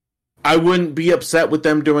 I wouldn't be upset with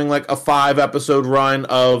them doing like a 5-episode run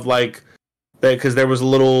of like, because there was a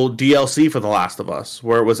little DLC for The Last of Us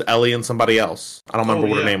where it was Ellie and somebody else. I don't remember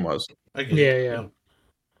what her name was. Yeah.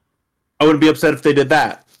 I wouldn't be upset if they did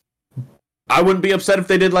that. I wouldn't be upset if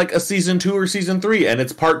they did like a season 2 or season 3 and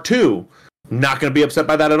it's part 2. Not going to be upset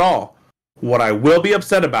by that at all. What I will be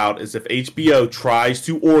upset about is if HBO tries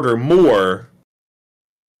to order more,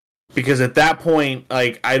 because at that point,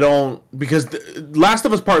 like, because Last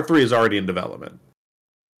of Us Part 3 is already in development.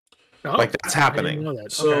 Oh, like, that's happening.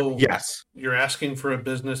 That. So, yes. You're asking for a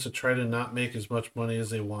business to try to not make as much money as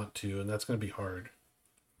they want to, and that's going to be hard.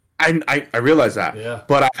 I realize that. Yeah.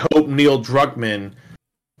 But I hope Neil Druckmann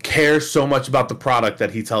cares so much about the product that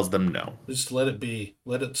he tells them no. Just let it be.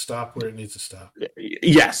 Let it stop where it needs to stop.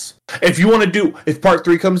 Yes. If you want to if part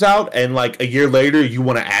 3 comes out and like a year later you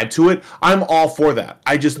want to add to it, I'm all for that.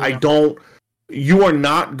 I don't, you are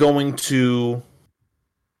not going to,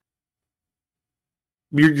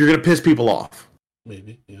 you're going to piss people off.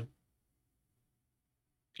 Maybe, yeah.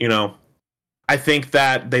 You know, I think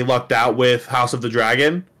that they lucked out with House of the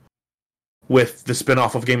Dragon, with the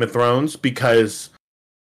spinoff of Game of Thrones, because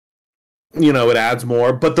you know, it adds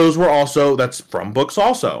more, but those were also, that's from books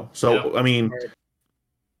also. So, yeah. I mean,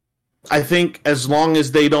 I think as long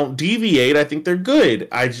as they don't deviate, I think they're good.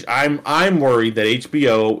 I'm worried that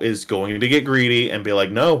HBO is going to get greedy and be like,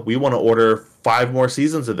 no, we want to order 5 more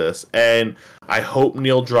seasons of this. And I hope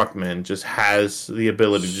Neil Druckmann just has the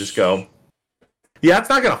ability to just go, yeah, it's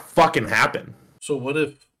not going to fucking happen. So what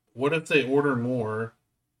if they order more,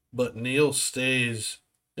 but Neil stays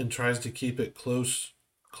and tries to keep it close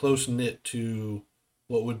knit to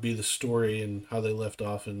what would be the story and how they left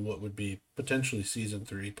off and what would be potentially season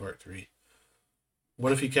 3, part 3.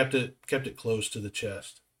 What if he kept it close to the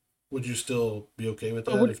chest? Would you still be okay with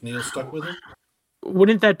that if Neil stuck with it?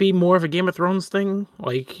 Wouldn't that be more of a Game of Thrones thing?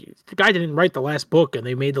 Like, the guy didn't write the last book, and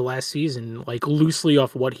they made the last season like loosely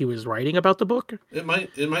off what he was writing about the book. It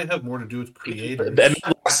might have more to do with creators. That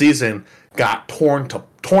last season got torn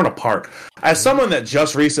apart. As someone that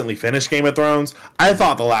just recently finished Game of Thrones, I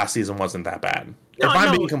thought the last season wasn't that bad. If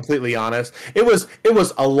I'm being completely honest, it was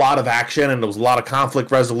a lot of action and there was a lot of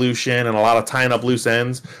conflict resolution and a lot of tying up loose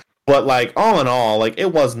ends. But like all in all, like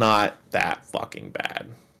it was not that fucking bad.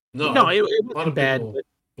 No, it wasn't bad. But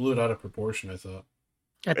blew it out of proportion, I thought.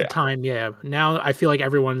 At the time, yeah. Now I feel like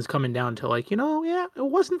everyone's coming down to like, yeah, it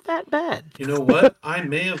wasn't that bad. You know what? I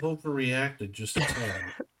may have overreacted just a tad.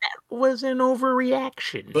 That was an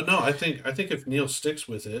overreaction. But no, I think if Neil sticks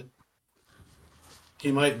with it,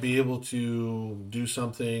 he might be able to do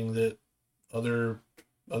something that other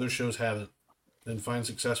shows haven't and find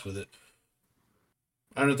success with it.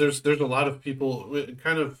 I don't know. There's a lot of people,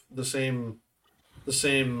 kind of the same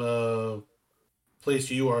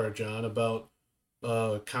place you are, John, about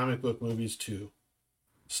comic book movies too.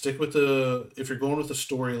 Stick with if you're going with a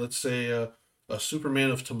story, let's say a Superman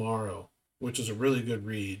of Tomorrow, which is a really good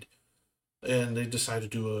read, and they decide to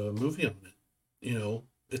do a movie on it. You know,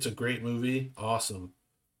 it's a great movie, awesome.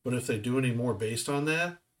 But if they do any more based on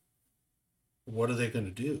that, what are they going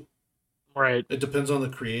to do? Right. It depends on the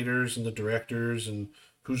creators and the directors and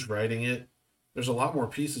who's writing it. There's a lot more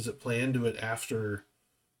pieces that play into it after,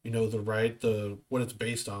 what it's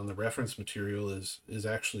based on, the reference material is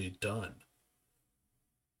actually done.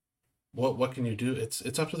 What can you do?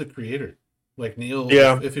 It's up to the creator. Like Neil,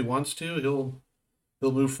 if he wants to, he'll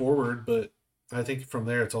move forward, but I think from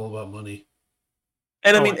there it's all about money.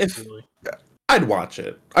 And I mean, I'd watch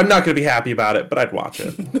it. I'm not going to be happy about it, but I'd watch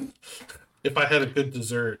it. If I had a good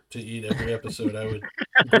dessert to eat every episode, I would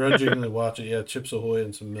grudgingly watch it. Yeah, Chips Ahoy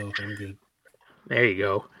and some milk. I'm good. There you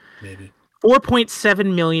go. Maybe.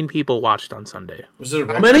 4.7 million people watched on Sunday. Was it a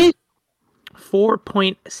record? How many?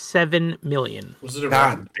 4.7 million. Was it a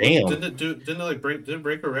record? Damn. Did it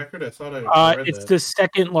break a record? I thought I read it's that. the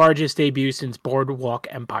second largest debut since Boardwalk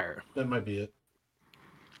Empire. That might be it.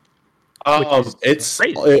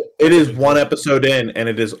 It is one episode in, and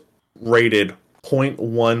it is rated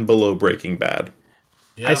 0.1 below Breaking Bad.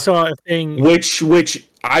 Yeah. I saw a thing which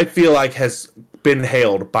I feel like has been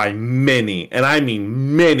hailed by many, and I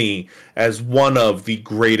mean many, as one of the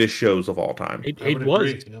greatest shows of all time. It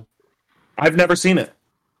was. Yeah. I've never seen it.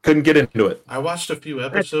 Couldn't get into it. I watched a few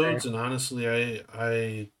episodes, and honestly,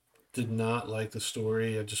 I did not like the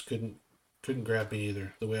story. I just couldn't grab me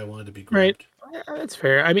either the way I wanted to be grabbed. Right. That's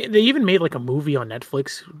fair. I mean, they even made like a movie on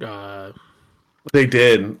Netflix They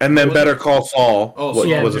did, and then Better Call Saul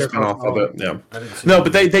was a spinoff of it. Yeah, no,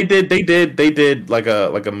 but they did like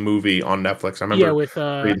a movie on Netflix. I remember with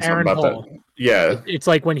Aaron Hall. That. Yeah, it's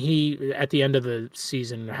like when he at the end of the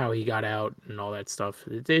season, how he got out and all that stuff.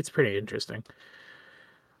 It's pretty interesting.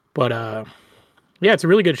 But yeah, it's a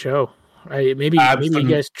really good show. Maybe you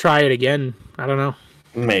guys try it again. I don't know.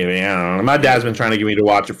 Maybe, I don't know. My dad's been trying to get me to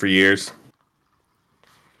watch it for years.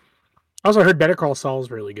 I also heard Better Call Saul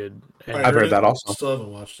is really good. I've heard that also. Still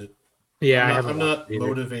haven't watched it. Yeah, I'm not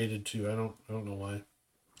motivated to. I don't know why.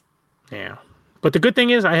 Yeah, but the good thing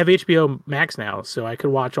is I have HBO Max now, so I could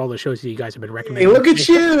watch all the shows that you guys have been recommending. Hey, look at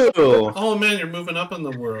you! Oh man, you're moving up in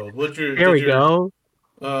the world. There we go.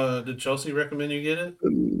 Did Chelsea recommend you get it?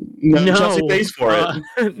 No, Chelsea pays for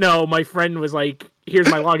it. No, my friend was like, "Here's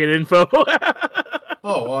my login info."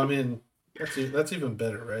 Oh, well, I mean, that's even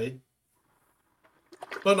better, right?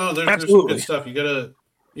 But no, there's some good stuff. You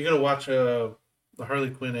gotta watch the Harley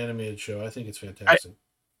Quinn animated show. I think it's fantastic.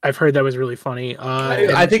 I've heard that was really funny.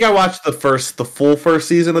 I think I watched the full first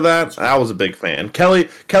season of that. I was a big fan. Kelly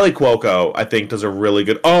Cuoco, I think, does a really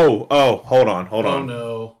good. Oh, hold on. Oh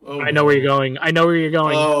no! I know where you're going.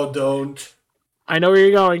 Oh, don't! I know where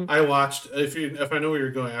you're going. I watched. If I know where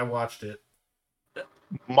you're going, I watched it.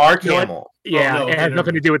 Mark Hamill. Yeah, it had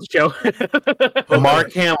nothing to do with the show.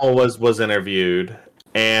 Mark Hamill was interviewed,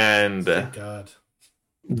 and thank God.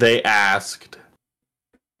 They asked,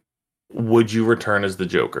 would you return as the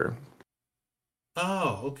Joker?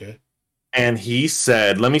 Oh, okay. And he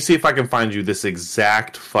said, let me see if I can find you this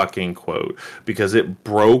exact fucking quote, because it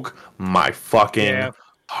broke my fucking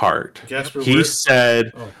heart. He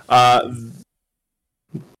said,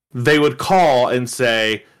 they would call and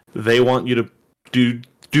say, they want you to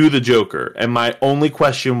do the Joker. And my only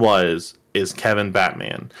question was, is Kevin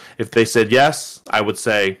Batman? If they said yes, I would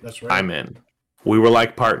say, that's right. I'm in. We were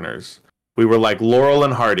like partners. We were like Laurel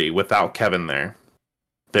and Hardy without Kevin there.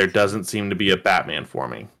 There doesn't seem to be a Batman for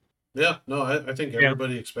me. Yeah, no, I think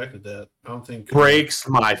everybody expected that. I don't think breaks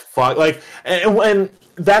my fuck and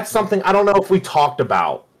that's something I don't know if we talked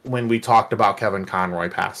about when we talked about Kevin Conroy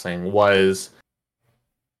passing, was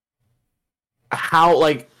how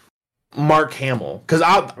Mark Hamill, because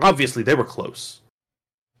obviously they were close.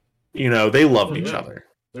 They loved each other.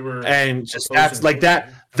 They were, and just that's like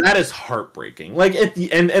that. That is heartbreaking.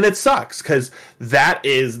 And it sucks because that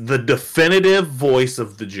is the definitive voice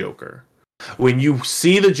of the Joker. When you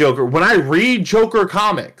see the Joker, when I read Joker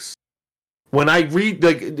comics, when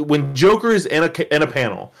when Joker is in a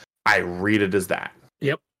panel, I read it as that.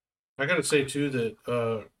 Yep. I gotta say too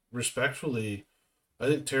that respectfully, I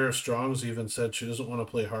think Tara Strong's even said she doesn't want to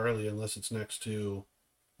play Harley unless it's next to,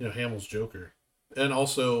 Hamill's Joker, and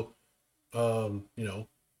also,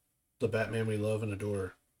 the Batman we love and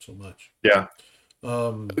adore so much. Yeah.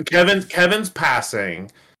 Kevin's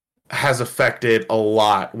passing has affected a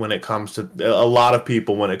lot when it comes to a lot of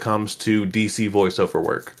people when it comes to DC voiceover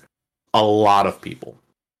work. A lot of people.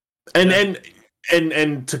 And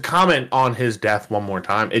to comment on his death one more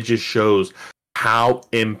time, it just shows how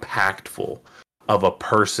impactful of a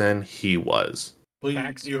person he was. Well,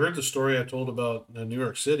 you heard the story I told about New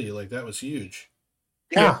York City, that was huge.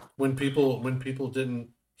 Yeah. When people didn't,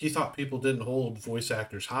 he thought people didn't hold voice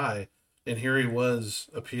actors high, and here he was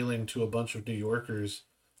appealing to a bunch of New Yorkers,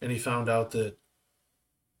 and he found out that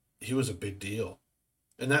he was a big deal.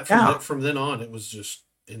 And from then on, it was just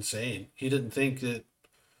insane. He didn't think that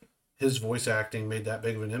his voice acting made that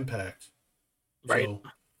big of an impact. Right.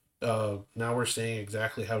 So now we're seeing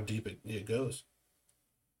exactly how deep it goes.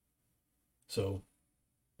 So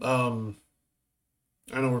I know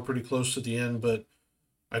we're pretty close to the end, but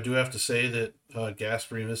I do have to say that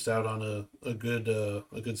Gaspery missed out on a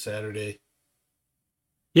good Saturday.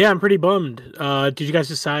 Yeah, I'm pretty bummed. Did you guys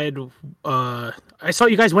decide? I saw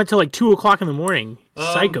you guys went till 2:00 in the morning.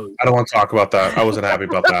 Psycho. I don't want to talk about that. I wasn't happy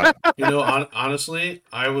about that. Honestly,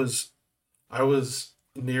 I was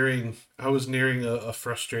nearing a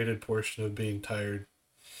frustrated portion of being tired.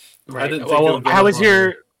 Right. I didn't think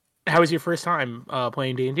how was your first time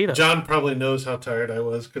playing D&D though? John probably knows how tired I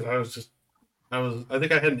was because I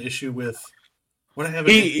think I had an issue with what I have.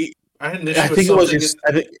 I had an issue. I think it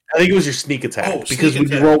was your sneak attack because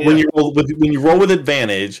when you roll with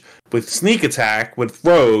advantage with sneak attack with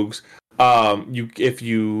rogues, if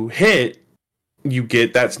you hit, you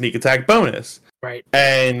get that sneak attack bonus. Right.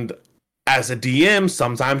 And as a DM,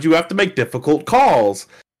 sometimes you have to make difficult calls.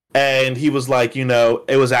 And he was like,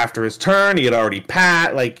 it was after his turn. He had already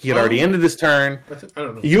already ended his turn. I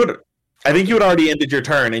don't know. I think you had already ended your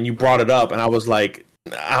turn, and you brought it up, and I was like,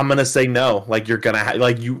 I'm gonna say no. Like you're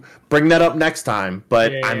gonna you bring that up next time,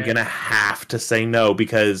 but I'm gonna have to say no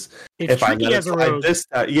because if I let it slide this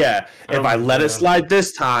time, if I let it slide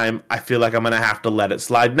this time, I feel like I'm gonna have to let it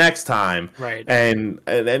slide next time. Right. And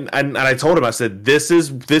I told him, I said, this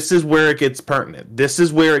is where it gets pertinent. This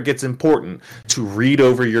is where it gets important to read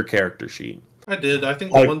over your character sheet. I did. I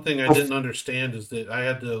think the one thing I didn't understand is that I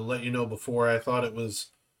had to let you know before. I thought it was,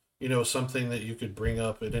 something that you could bring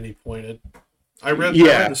up at any point. I read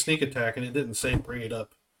the sneak attack and it didn't say bring it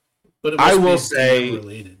up, but it must be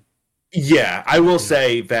related. Yeah, I will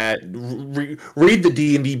say that read the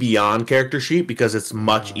D&D Beyond character sheet because it's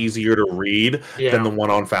much easier to read than the one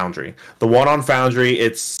on Foundry. The one on Foundry,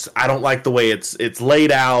 I don't like the way it's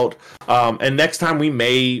laid out. And next time we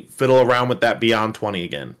may fiddle around with that Beyond 20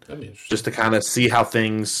 again, just to kind of see how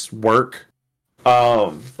things work.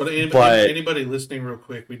 But anybody listening, real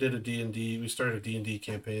quick, we did we started a D&D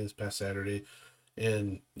campaign this past Saturday.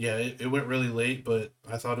 And it went really late, but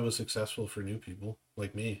I thought it was successful for new people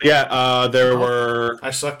like me. Yeah,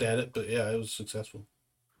 I sucked at it, but it was successful.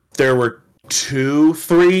 There were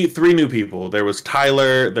three new people. There was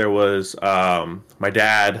Tyler, there was my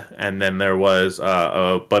dad, and then there was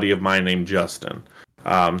a buddy of mine named Justin.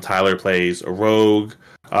 Tyler plays a rogue,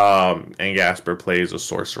 and Gasper plays a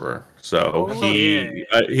sorcerer. So he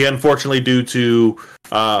unfortunately, due to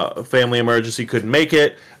family emergency, couldn't make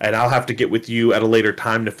it, and I'll have to get with you at a later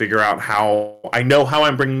time to figure out how. I know how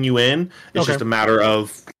I'm bringing you in. It's just a matter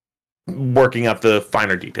of working out the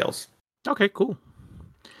finer details. Okay, cool.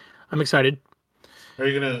 I'm excited. Are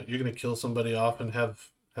you gonna kill somebody off and have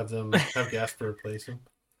Gasper replace him?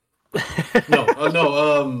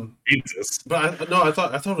 No. Jesus. But I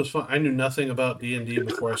thought it was fun. I knew nothing about D&D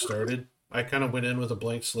before I started. I kind of went in with a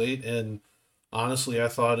blank slate, and honestly, I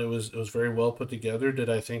thought it was very well put together. Did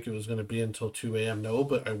I think it was going to be until 2 a.m.? No,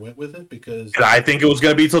 but I went with it because... Did I think it was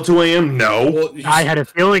going to be till 2 a.m.? No. Well, I had a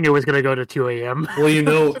feeling it was going to go to 2 a.m. Well,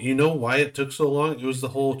 you know why it took so long? It was the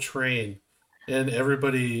whole train, and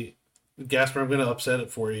everybody... Gasper, I'm going to upset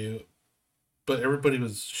it for you, but everybody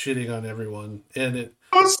was shitting on everyone, and it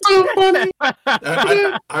was so funny.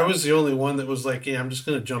 I was the only one that was like, I'm just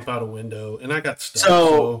going to jump out a window, and I got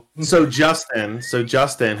stuck. So Justin, his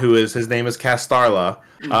name is Castarla,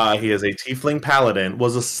 he is a tiefling paladin,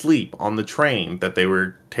 was asleep on the train that they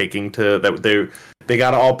were taking they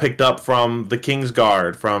got all picked up from the King's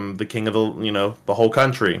Guard, from the king of the whole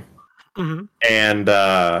country. Mm-hmm. And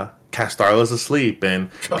Castarla's asleep, and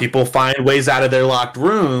people find ways out of their locked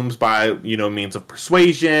rooms by means of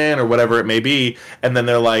persuasion or whatever it may be, and then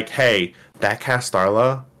they're like, hey, that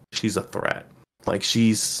Castarla, she's a threat,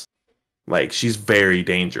 she's very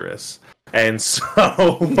dangerous. And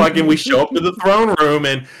so fucking we show up to the throne room,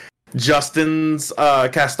 and Justin's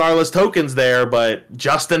Castarla's token's there, but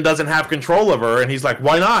Justin doesn't have control of her, and he's like,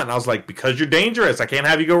 why not? And I was like, because you're dangerous, I can't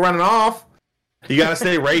have you go running off. You gotta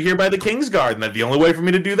stay right here by the King's Guard, and the only way for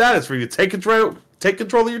me to do that is for you to take control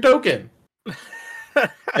of your token.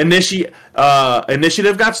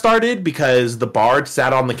 Initiative got started because the bard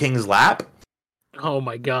sat on the king's lap. Oh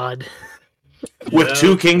my god! With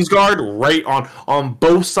two King's Guard right on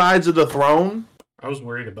both sides of the throne. I was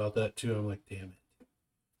worried about that too. I'm like, damn it.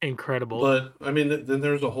 Incredible. But I mean, then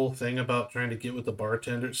there was a whole thing about trying to get with the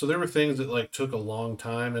bartender. So there were things that took a long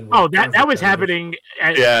time. And that was happening.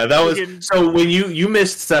 So when you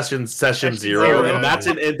missed session zero, and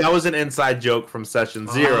that was an inside joke from session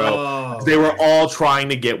 0. They were all trying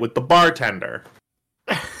to get with the bartender.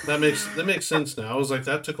 That makes sense now. I was like,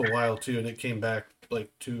 that took a while too, and it came back like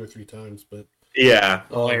 2 or 3 times. But yeah,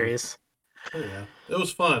 hilarious. Oh yeah, it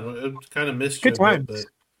was fun. It kind of missed good you a bit,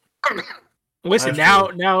 but. Listen,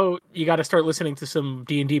 now you got to start listening to some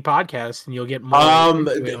D&D podcasts, and you'll get more.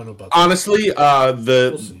 Honestly,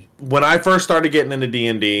 when I first started getting into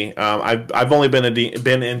D&D, I've only been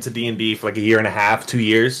into D&D for like a year and a half, 2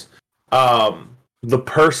 years. The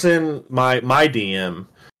person, my DM,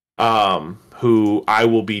 who I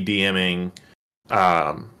will be DMing,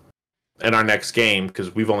 in our next game,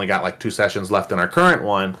 because we've only got like 2 sessions left in our current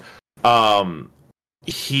one.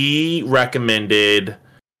 He recommended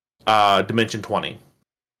Dimension 20,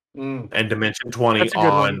 and Dimension 20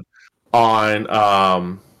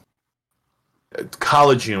 on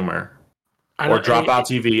College Humor or Dropout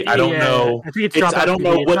TV. I don't know. I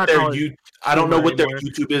don't know what their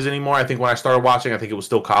YouTube is anymore. I think when I started watching, I think it was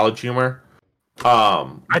still College Humor. I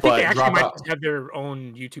think they actually might have their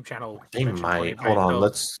own YouTube channel. They might. Hold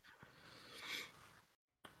on,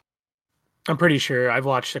 I'm pretty sure I've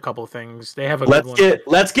watched a couple things. They have a good one.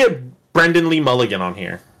 Let's get Brendan Lee Mulligan on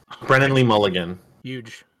here. Brendan Lee Mulligan.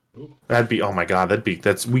 Huge. That'd be, oh my god,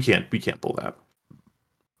 we can't pull that.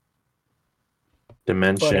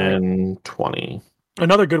 Dimension 20.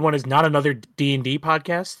 Another good one is Not Another D&D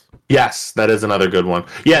podcast. Yes, that is another good one.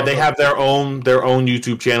 Yeah, they have their own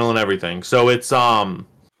YouTube channel and everything. So it's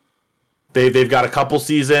they've got a couple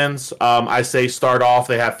seasons. I say start off.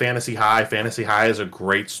 They have Fantasy High. Fantasy High is a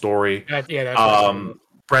great story. That's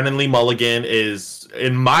Brennan Lee Mulligan is,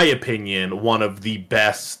 in my opinion, one of the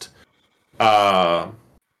best DMs,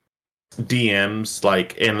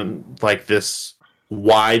 like in like this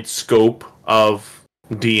wide scope of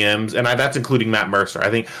DMs, and that's including Matt Mercer. I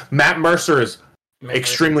think Matt Mercer is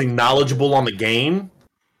extremely knowledgeable on the game,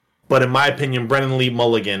 but in my opinion, Brennan Lee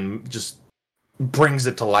Mulligan just brings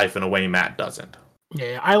it to life in a way Matt doesn't.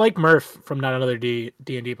 Yeah, I like Murph from Not Another D&D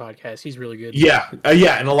podcast. He's really good. Yeah,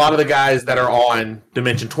 and a lot of the guys that are on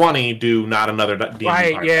Dimension 20 do Not Another D&D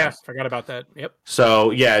podcast. Yeah, forgot about that. Yep.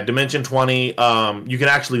 So, yeah, Dimension 20, you can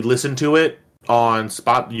actually listen to it on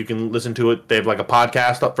Spot. You can listen to it. They have like a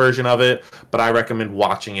podcast version of it, but I recommend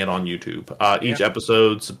watching it on YouTube. Each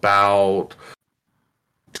episode's about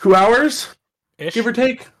 2 hours, give or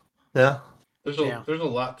take. Yeah. There's a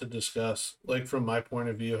lot to discuss, like from my point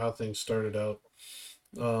of view, how things started out.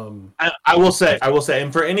 I will say,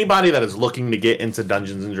 and for anybody that is looking to get into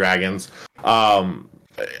Dungeons and Dragons,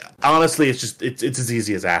 honestly, it's as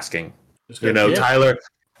easy as asking.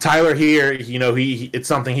 Tyler here, he it's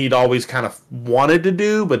something he'd always kind of wanted to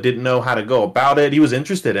do, but didn't know how to go about it. He was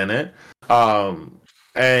interested in it,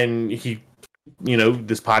 and he,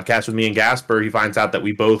 this podcast with me and Gasper, he finds out that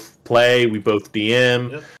we both play, we both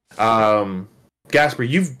DM. Yep. Gasper,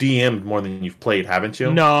 you've DM'd more than you've played, haven't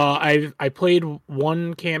you? No, I played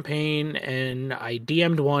one campaign and I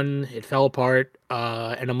DM'd one. It fell apart,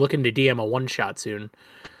 and I'm looking to DM a one-shot soon.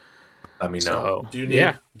 Let me know. Do you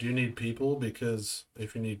need people? Because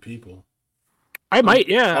if you need people, I might.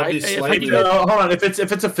 Yeah. Hold on. If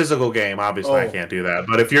it's a physical game, obviously I can't do that.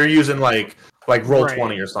 But if you're using like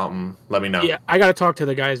Roll20 or something, let me know. Yeah, I got to talk to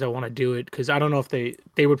the guys that want to do it because I don't know if they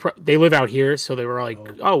live out here, so they were like,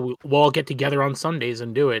 we'll all get together on Sundays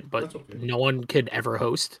and do it, but no one could ever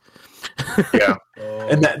host. Yeah,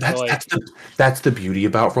 and that's the beauty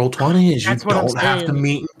about Roll20 is you don't have to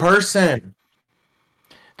meet in person.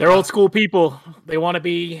 They're old school people. They want to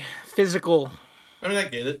be physical. I mean, I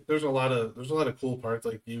get it. There's a lot of cool parts.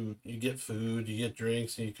 Like you get food, you get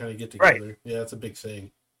drinks, and you kind of get together. Right. Yeah, that's a big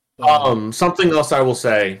thing. Something else I will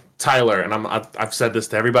say, Tyler, and I've said this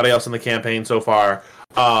to everybody else in the campaign so far.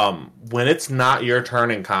 When it's not your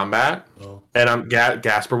turn in combat, and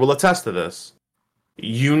Gasper will attest to this,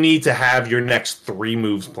 you need to have your next 3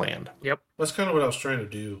 moves planned. Yep, that's kind of what I was trying to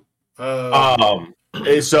do.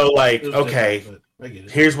 So like, okay, I get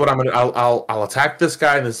it. Here's what I'm gonna. I'll attack this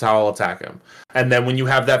guy, and this is how I'll attack him. And then when you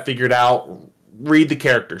have that figured out, read the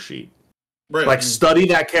character sheet. Right. Like study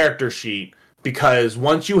that character sheet. Because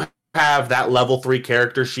once you have that level 3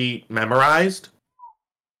 character sheet memorized,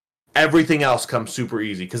 everything else comes super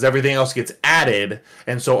easy. Because everything else gets added,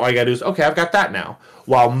 and so all you gotta do is, okay, I've got that now.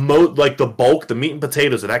 While the meat and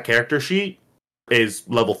potatoes of that character sheet is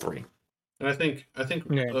level 3. And I think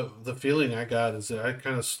the feeling I got is that I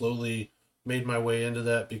kind of slowly made my way into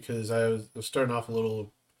that because I was starting off a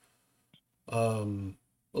little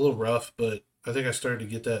rough, but I think I started to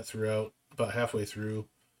get that throughout about halfway through,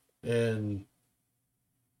 and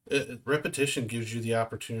repetition gives you the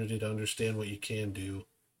opportunity to understand what you can do.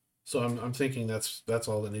 So I'm thinking that's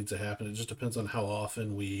all that needs to happen. It just depends on how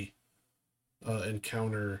often we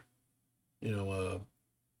encounter,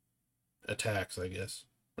 attacks, I guess,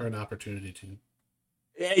 or an opportunity to.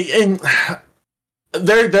 And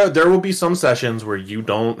there will be some sessions where you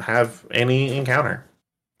don't have any encounter.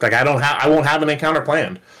 Like I won't have an encounter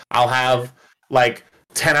planned. I'll have like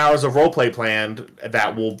 10 hours of roleplay planned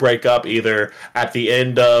that will break up either at the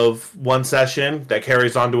end of one session that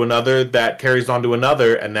carries on to another,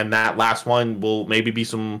 and then that last one will maybe be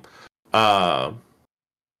some combat,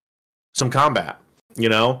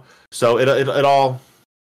 So it all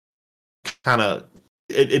kind of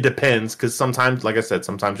it depends, because sometimes, like I said,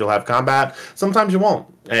 sometimes you'll have combat, sometimes you won't.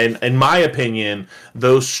 And in my opinion,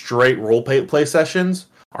 those straight roleplay sessions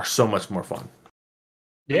are so much more fun.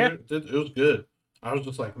 Yeah, it was good. I was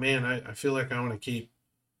just like, man, I feel like I want to keep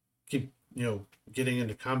getting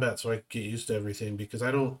into combat so I can get used to everything, because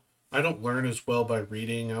I don't learn as well by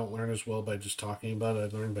reading. I don't learn as well by just talking about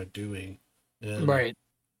it. I learn by doing. And right.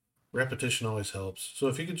 Repetition always helps. So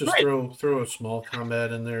if you could just throw a small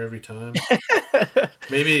combat in there every time,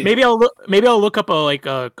 maybe I'll look up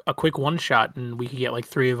a quick one shot, and we could get like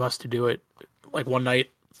 3 of us to do it like one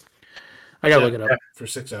night. I gotta look it up for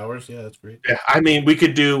 6 hours. Yeah, that's great. Yeah, I mean, we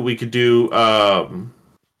could do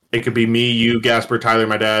It could be me, you, Gasper, Tyler,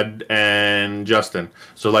 my dad, and Justin.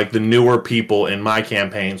 So like the newer people in my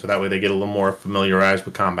campaign, so that way they get a little more familiarized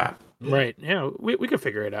with combat. Yeah. Right. Yeah, we could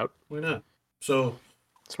figure it out. Why not? So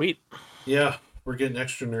sweet. Yeah, we're getting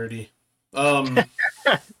extra nerdy.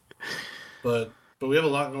 But we have a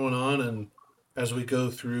lot going on, and as we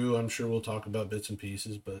go through, I'm sure we'll talk about bits and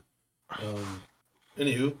pieces. But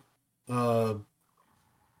anywho,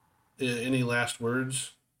 any last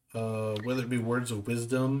words? Whether it be words of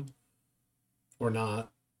wisdom or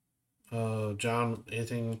not. John,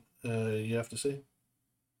 anything you have to say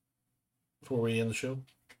before we end the show?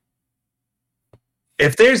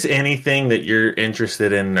 If there's anything that you're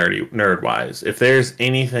interested in nerd-wise, if there's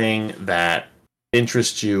anything that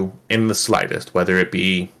interests you in the slightest, whether it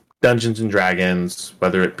be Dungeons and Dragons,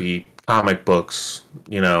 whether it be comic books,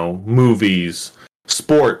 movies,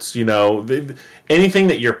 sports, anything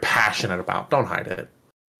that you're passionate about, don't hide it.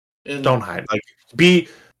 Don't hide.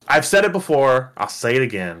 I've said it before, I'll say it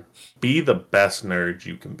again. Be the best nerd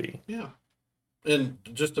you can be. Yeah. And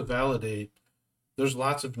just to validate, there's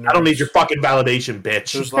lots of nerds. I don't need your fucking validation,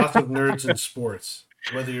 bitch. There's lots of nerds in sports.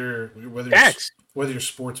 Whether you're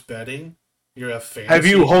sports betting, you're a fan.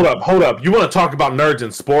 Hold up. You want to talk about nerds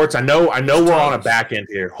in sports? I know we're on a back end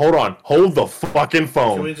here. Hold the fucking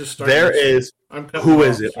phone. Can we just start who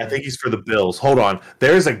is it? Sorry. I think he's for the Bills. Hold on.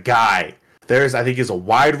 There's a guy. I think he's a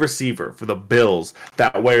wide receiver for the Bills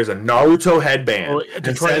that wears a Naruto headband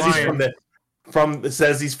and says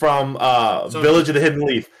he's from Village of the Hidden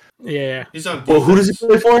Leaf. Yeah. He's on defense. Well, who does he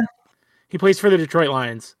play for? He plays for the Detroit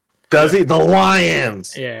Lions. Does he? The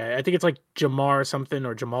Lions. Yeah, I think it's like Jamal something.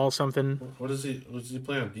 What does he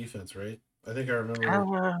play on defense, right? I think I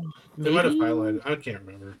remember. They might have highlighted. I can't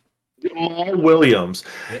remember. Jamal Williams.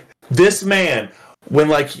 Yeah. This man, when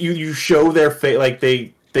you show their face,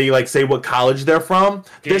 they say what college they're from.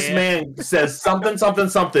 Yeah. This man says something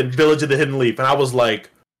Village of the Hidden Leaf, and I was like,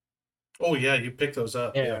 "Oh yeah, you picked those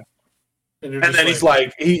up." Yeah. And then he's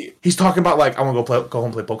like, he's talking about I want to go home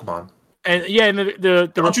and play Pokemon. And yeah, and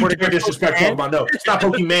the don't you dare disrespect Pokemon? No, it's not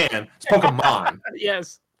Pokemon. It's Pokemon.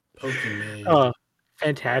 Yes. Pokemon. Oh,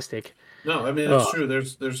 fantastic. No, I mean it's true.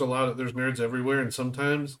 There's nerds everywhere, and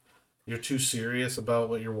sometimes you're too serious about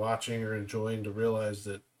what you're watching or enjoying to realize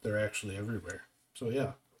that they're actually everywhere. So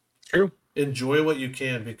yeah, true. Enjoy what you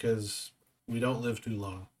can because we don't live too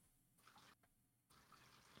long.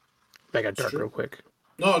 That got dark real quick.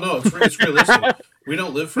 No, it's realistic. We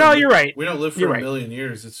don't live for. No, you're right. We don't live for a million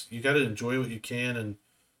years. You got to enjoy what you can, and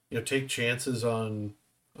take chances on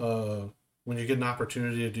when you get an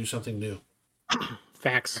opportunity to do something new.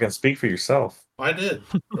 Facts. You can speak for yourself. I did,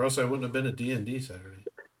 or else I wouldn't have been at D&D Saturday.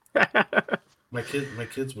 My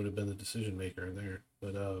kids would have been the decision maker there.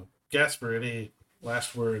 But Gasper, any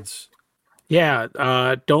last words?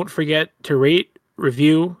 Yeah. Don't forget to rate,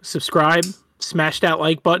 review, subscribe, smash that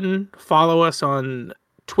like button, follow us on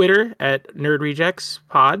Twitter at Nerd Rejects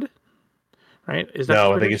Pod, right? Is that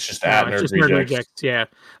no? Twitter? I think it's just at Nerd Rejects. Yeah,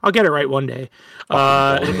 I'll get it right one day.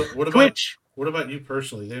 What about Twitch? What about you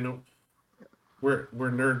personally? They know we're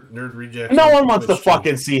Nerd Rejects. No one wants to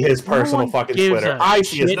fucking see his personal fucking Twitter. I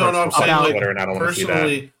see his personal I'm saying Twitter, and I don't want to see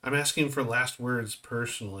that. I'm asking for last words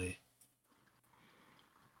personally.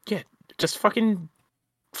 Yeah, just fucking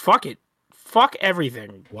fuck it, fuck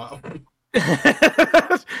everything. Wow.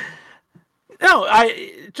 No,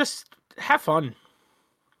 I just have fun.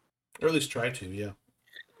 Or at least try to, yeah.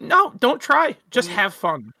 No, don't try. Just have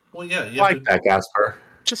fun. Well, yeah. I like that, Gasper.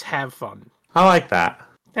 Just have fun. I like that.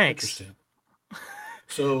 Thanks.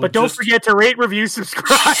 So, but don't forget to rate, review,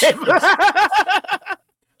 subscribe.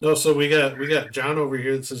 No, so we got John over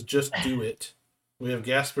here that says just do it. We have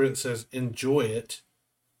Gasper that says enjoy it.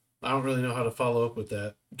 I don't really know how to follow up with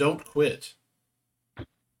that. Don't quit.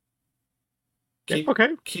 Keep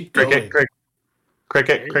going.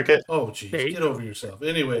 Cricket. Oh, geez. Get over yourself.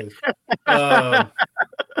 Anyways. That's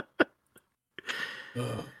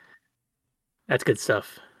good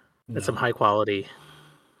stuff. That's some high quality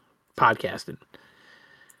podcasting.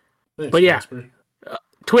 Thanks, but yeah,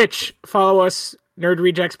 Twitch, follow us, Nerd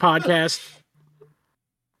Rejects Podcast.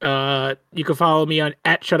 You can follow me on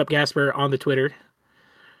 @ShutUpGasper on the Twitter.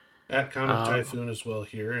 @ComicTyphoon as well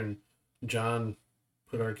here, and John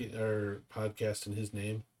put our podcast in his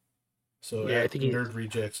name. So yeah, I think Nerd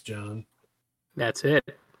Rejects John. That's it.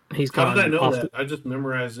 How did I know that? I just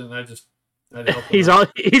memorized it, and I'd help him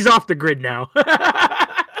he's off the grid now.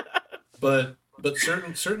 But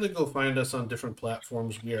certainly go find us on different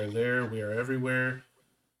platforms. We are there. We are everywhere,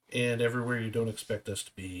 and everywhere you don't expect us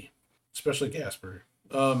to be, especially Gasper.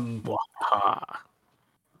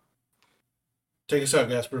 Take us out,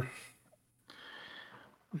 Gasper.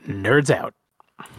 Nerds out.